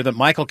told you that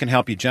Michael can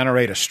help you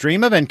generate a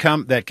stream of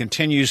income that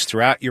continues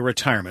throughout your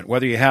retirement,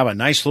 whether you have a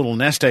nice little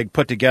nest egg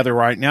put together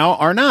right now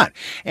or not?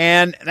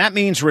 And that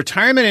means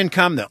retirement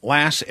income that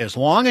lasts as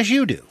long as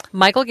you do.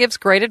 Michael gives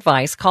great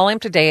advice. Call him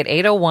today at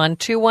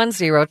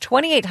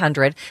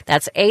 801-210-2800.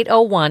 That's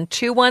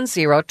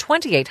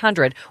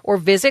 801-210-2800, or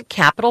visit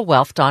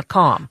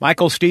CapitalWealth.com.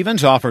 Michael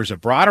Stevens offers a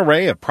broad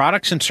array of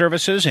products and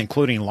services,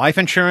 including life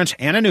insurance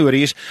and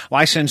annuities,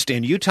 licensed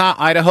in Utah,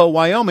 Idaho,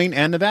 Wyoming,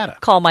 and Nevada.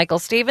 Call Michael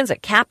Stevens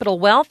at Capital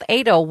Wealth,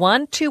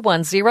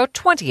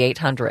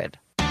 801-210-2800.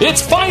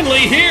 It's finally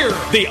here!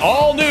 The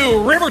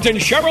all-new Riverton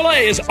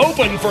Chevrolet is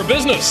open for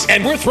business,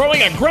 and we're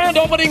throwing a grand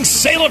opening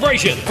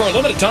celebration. For a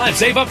limited time,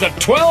 save up to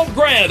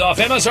 $12,000 off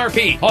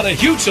MSRP on a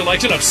huge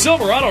selection of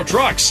Silverado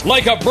trucks,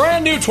 like a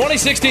brand new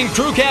 2016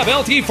 Crew Cab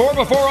LT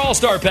 4x4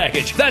 All-Star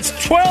Package. That's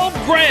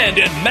 $12,000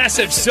 in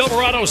massive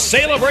Silverado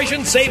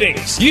celebration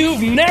savings.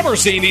 You've never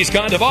seen these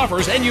kind of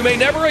offers, and you may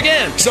never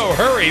again. So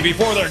hurry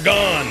before they're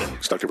gone.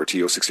 Stock number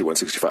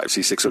TO6165,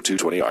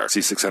 C60220R,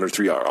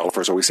 C603R. All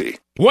offers OEC.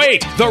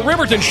 Wait! The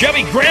Riverton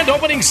Chevy Grand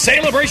Opening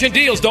Celebration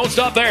deals don't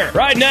stop there.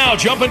 Right now,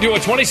 jump into a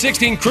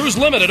 2016 Cruise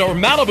Limited or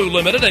Malibu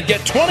Limited and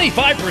get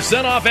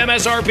 25% off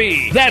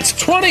MSRP. That's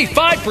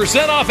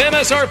 25% off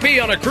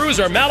MSRP on a Cruise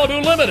or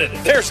Malibu Limited.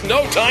 There's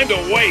no time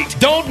to wait.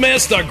 Don't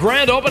miss the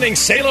Grand Opening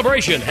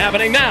Celebration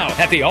happening now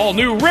at the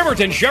all-new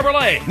Riverton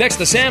Chevrolet, next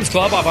to Sam's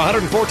Club off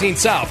 114th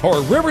South,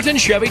 or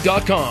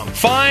rivertonchevy.com.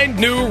 Find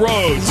new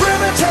roads.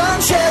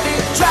 Riverton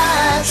Chevy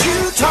drives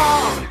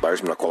Utah.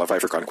 Buyers may not qualify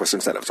for conquest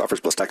incentives.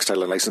 Offers plus tax,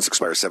 title, and license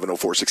expires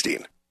 7/04/16.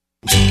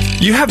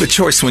 You have a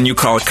choice when you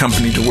call a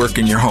company to work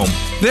in your home.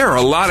 There are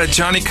a lot of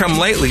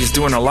Johnny-come-latelys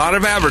doing a lot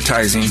of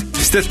advertising.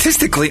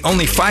 Statistically,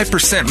 only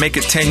 5% make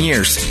it 10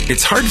 years.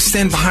 It's hard to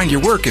stand behind your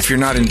work if you're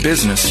not in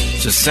business.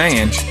 Just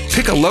saying.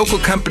 Pick a local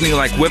company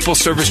like Whipple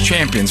Service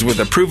Champions with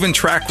a proven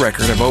track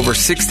record of over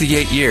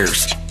 68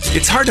 years.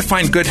 It's hard to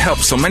find good help,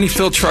 so many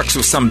fill trucks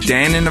with some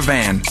Dan in a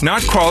van.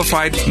 Not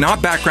qualified, not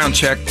background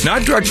checked,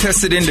 not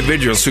drug-tested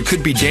individuals who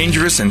could be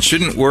dangerous and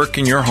shouldn't work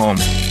in your home.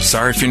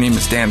 Sorry if your name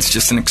is Dan, it's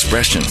just an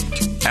expression.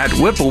 At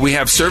Whipple, we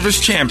have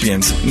service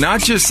champions, not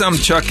just some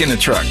Chuck in a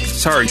truck.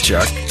 Sorry,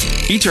 Chuck.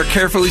 Each are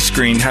carefully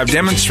screened, have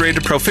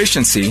demonstrated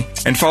proficiency,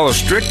 and follow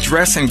strict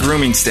dress and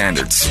grooming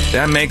standards.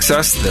 That makes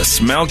us the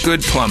smell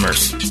good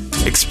plumbers.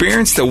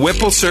 Experience the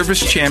Whipple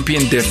Service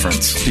Champion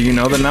difference. Do you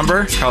know the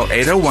number? Call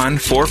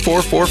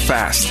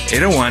 801-444-FAST.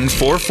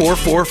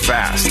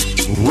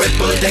 801-444-FAST.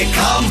 Whipple they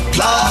come,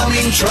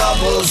 plumbing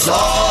troubles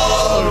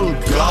all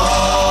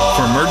gone.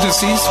 For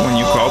emergencies, when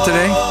you call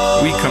today,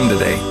 we come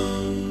today.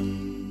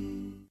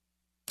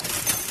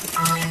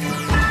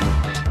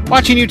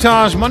 Watching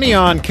Utah's Money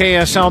on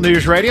KSL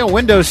News Radio,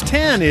 Windows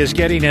 10 is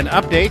getting an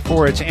update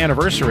for its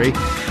anniversary.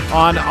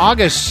 On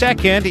August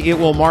 2nd, it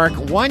will mark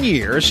 1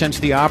 year since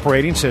the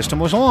operating system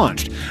was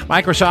launched.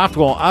 Microsoft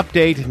will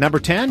update number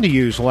 10 to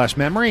use less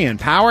memory and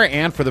power,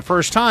 and for the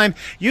first time,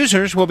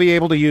 users will be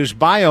able to use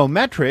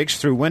biometrics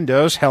through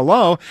Windows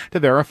Hello to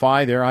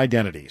verify their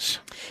identities.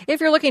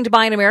 If you're looking to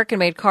buy an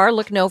American-made car,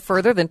 look no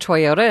further than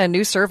Toyota. A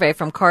new survey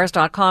from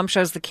Cars.com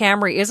shows the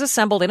Camry is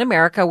assembled in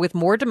America with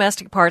more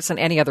domestic parts than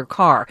any other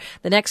car.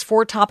 The next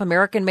 4 top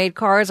American-made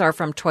cars are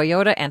from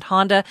Toyota and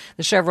Honda.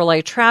 The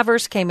Chevrolet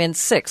Traverse came in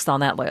 6th on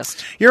that list.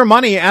 Your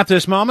money at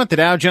this moment, the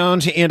Dow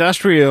Jones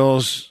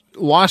Industrials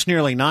lost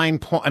nearly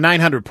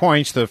 900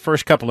 points the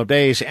first couple of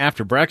days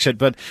after Brexit,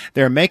 but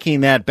they're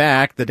making that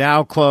back. The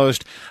Dow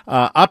closed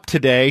up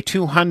today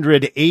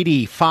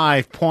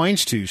 285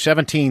 points to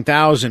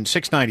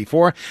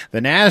 17,694.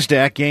 The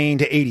NASDAQ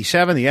gained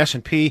 87. The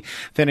S&P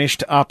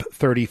finished up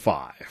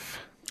 35.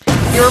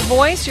 Your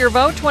voice, your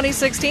vote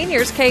 2016.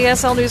 Here's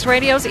KSL News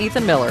Radio's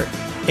Ethan Miller.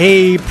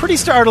 A pretty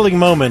startling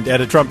moment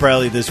at a Trump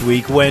rally this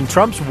week when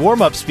Trump's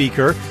warm-up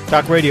speaker,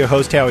 talk radio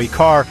host Howie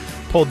Carr,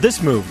 pulled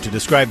this move to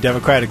describe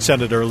Democratic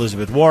Senator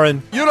Elizabeth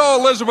Warren. You know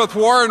Elizabeth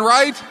Warren,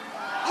 right?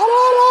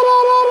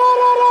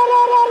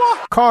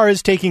 Carr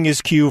is taking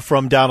his cue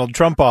from Donald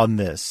Trump on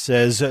this,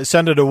 says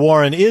Senator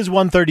Warren is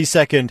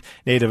 132nd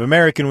Native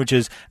American, which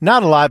is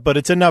not a lot, but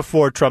it's enough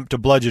for Trump to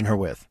bludgeon her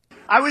with.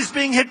 I was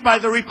being hit by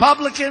the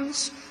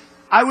Republicans.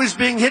 I was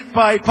being hit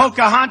by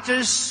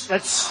Pocahontas.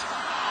 That's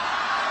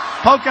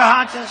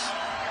Pocahontas.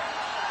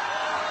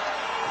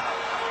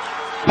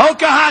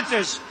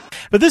 Pocahontas.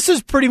 But this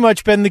has pretty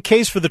much been the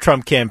case for the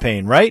Trump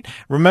campaign, right?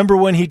 Remember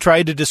when he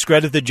tried to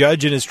discredit the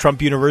judge in his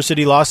Trump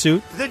University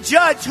lawsuit? The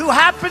judge, who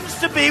happens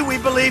to be, we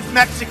believe,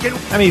 Mexican.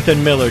 I'm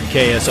Ethan Millard,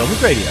 KSL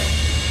News Radio.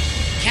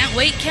 Can't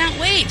wait, can't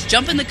wait.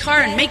 Jump in the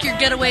car and make your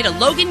getaway to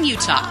Logan,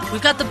 Utah.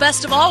 We've got the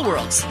best of all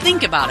worlds.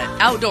 Think about it.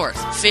 Outdoors,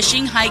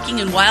 fishing, hiking,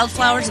 and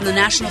wildflowers in the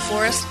National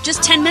Forest,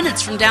 just 10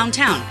 minutes from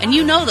downtown. And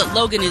you know that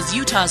Logan is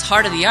Utah's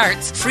heart of the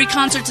arts. Free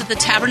concerts at the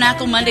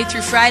Tabernacle Monday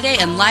through Friday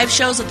and live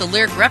shows at the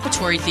Lyric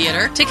Repertory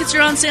Theater. Tickets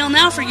are on sale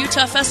now for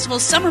Utah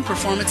Festival's summer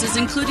performances,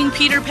 including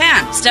Peter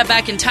Pan. Step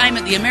back in time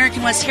at the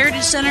American West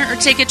Heritage Center or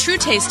take a true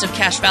taste of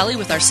Cache Valley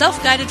with our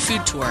self-guided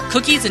food tour.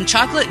 Cookies and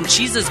chocolate and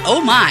cheeses,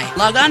 oh my.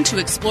 Log on to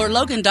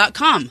ExploreLogan.com.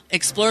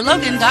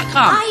 ExploreLogan.com.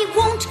 I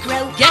won't grow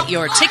up. Get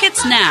your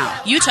tickets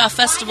now. Utah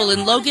Festival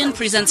in Logan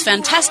presents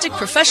fantastic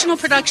professional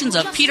productions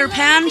of Peter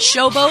Pan,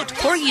 Showboat,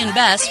 Porgy and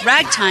Bess,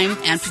 Ragtime,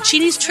 and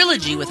Puccini's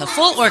Trilogy with a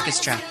full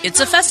orchestra.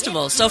 It's a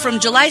festival, so from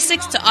July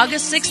 6th to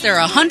August 6th, there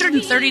are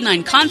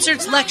 139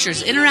 concerts,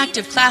 lectures,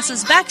 interactive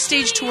classes,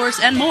 backstage tours,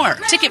 and more.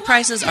 Ticket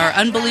prices are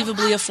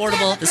unbelievably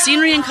affordable. The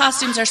scenery and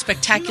costumes are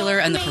spectacular,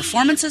 and the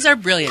performances are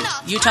brilliant.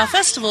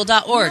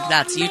 UtahFestival.org.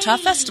 That's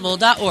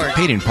UtahFestival.org.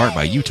 Paid in part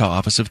by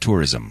Utah Office of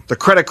Tourism. The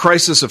credit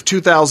crisis of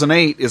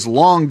 2008 is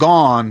long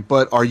gone,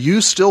 but are you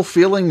still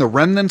feeling the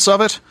remnants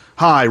of it?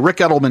 Hi, Rick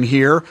Edelman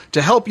here.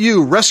 To help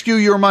you rescue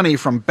your money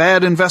from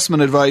bad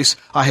investment advice,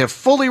 I have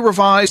fully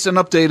revised and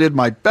updated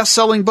my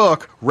best-selling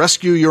book,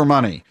 Rescue Your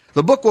Money.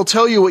 The book will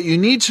tell you what you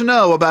need to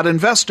know about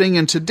investing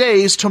in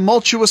today's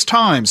tumultuous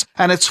times,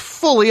 and it's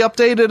fully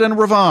updated and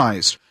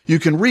revised. You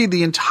can read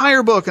the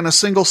entire book in a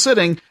single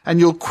sitting, and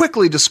you'll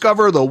quickly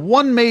discover the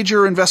one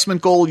major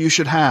investment goal you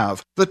should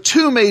have, the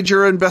 2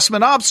 major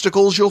investment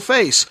obstacles you'll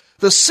face,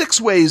 the 6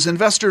 ways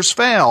investors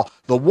fail,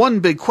 the one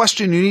big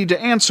question you need to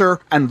answer,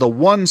 and the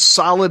one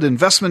solid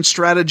investment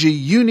strategy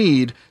you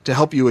need to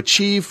help you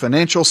achieve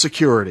financial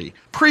security.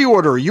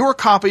 Pre-order your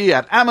copy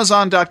at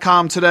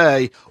Amazon.com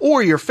today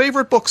or your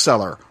favorite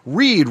bookseller.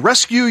 Read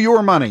Rescue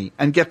Your Money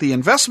and get the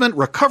investment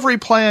recovery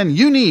plan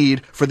you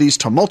need for these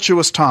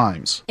tumultuous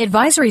times.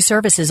 Advisory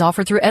services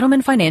offered through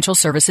Edelman Financial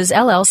Services,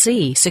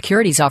 LLC.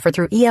 Securities offered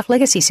through EF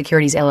Legacy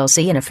Securities,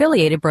 LLC, an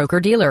affiliated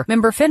broker-dealer.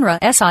 Member FINRA,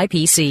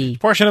 SIPC.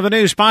 Portion of the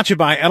news sponsored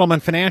by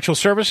Edelman Financial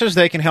Services.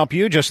 They can help help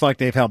you just like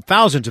they've helped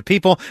thousands of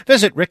people.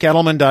 Visit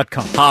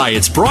rickedelman.com. Hi,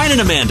 it's Brian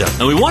and Amanda,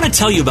 and we want to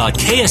tell you about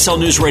KSL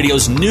News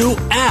Radio's new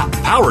app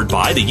powered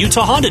by the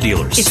Utah Honda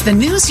dealers. It's the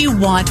news you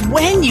want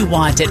when you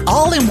want it,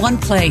 all in one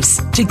place.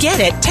 To get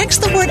it,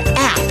 text the word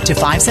app to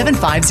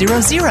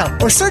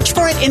 57500 or search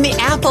for it in the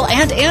Apple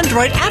and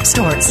Android app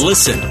stores.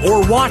 Listen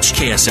or watch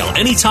KSL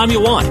anytime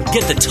you want.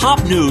 Get the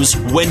top news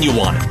when you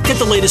want it. Get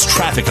the latest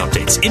traffic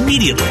updates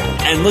immediately.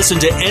 And listen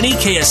to any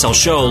KSL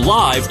show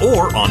live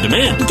or on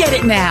demand. Get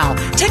it now.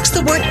 Text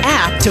the word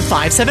app to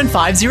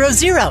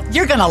 57500.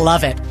 You're going to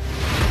love it.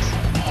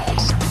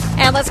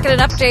 And let's get an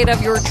update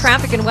of your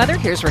traffic and weather.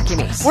 Here's Ricky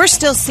Meese. We're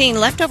still seeing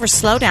leftover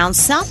slowdowns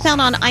southbound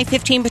on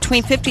I-15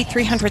 between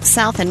 5300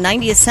 South and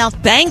 90th South.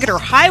 Bangerter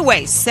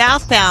Highway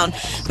southbound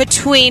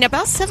between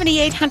about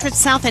 7800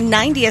 South and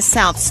 90th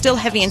South. Still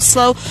heavy and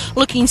slow.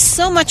 Looking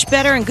so much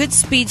better and good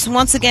speeds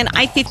once again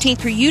I-15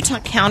 through Utah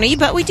County.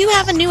 But we do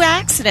have a new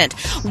accident.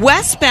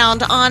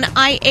 Westbound on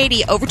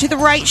I-80 over to the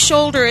right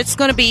shoulder. It's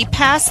going to be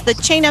past the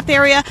chain-up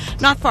area,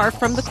 not far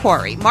from the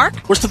quarry.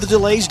 Mark? Worst of the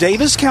delays,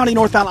 Davis County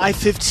northbound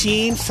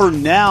I-15 for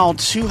now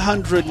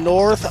 200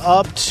 north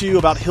up to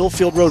about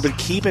Hillfield Road, but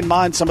keep in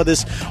mind some of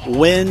this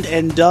wind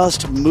and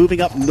dust moving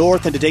up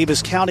north into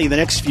Davis County in the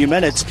next few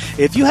minutes.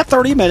 If you have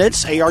 30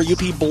 minutes,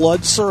 ARUP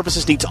Blood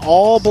Services needs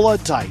all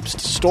blood types to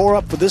store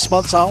up for this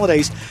month's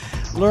holidays.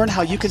 Learn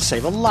how you can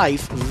save a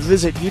life.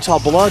 Visit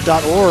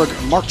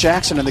utahblood.org. Mark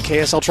Jackson in the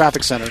KSL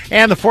Traffic Center.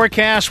 And the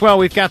forecast, well,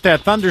 we've got that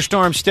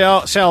thunderstorm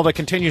cell that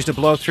continues to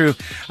blow through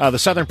the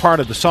southern part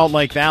of the Salt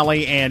Lake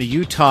Valley and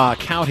Utah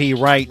County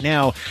right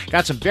now.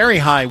 Got some very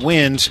high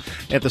winds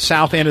at the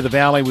south end of the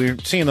valley. We're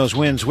seeing those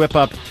winds whip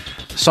up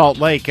Salt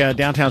Lake,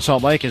 downtown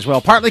Salt Lake as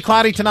well. Partly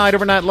cloudy tonight,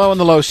 overnight low in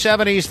the low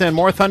 70s, then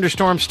more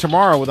thunderstorms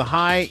tomorrow with a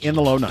high in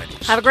the low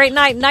 90s. Have a great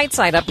night.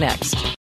 Nightside up next.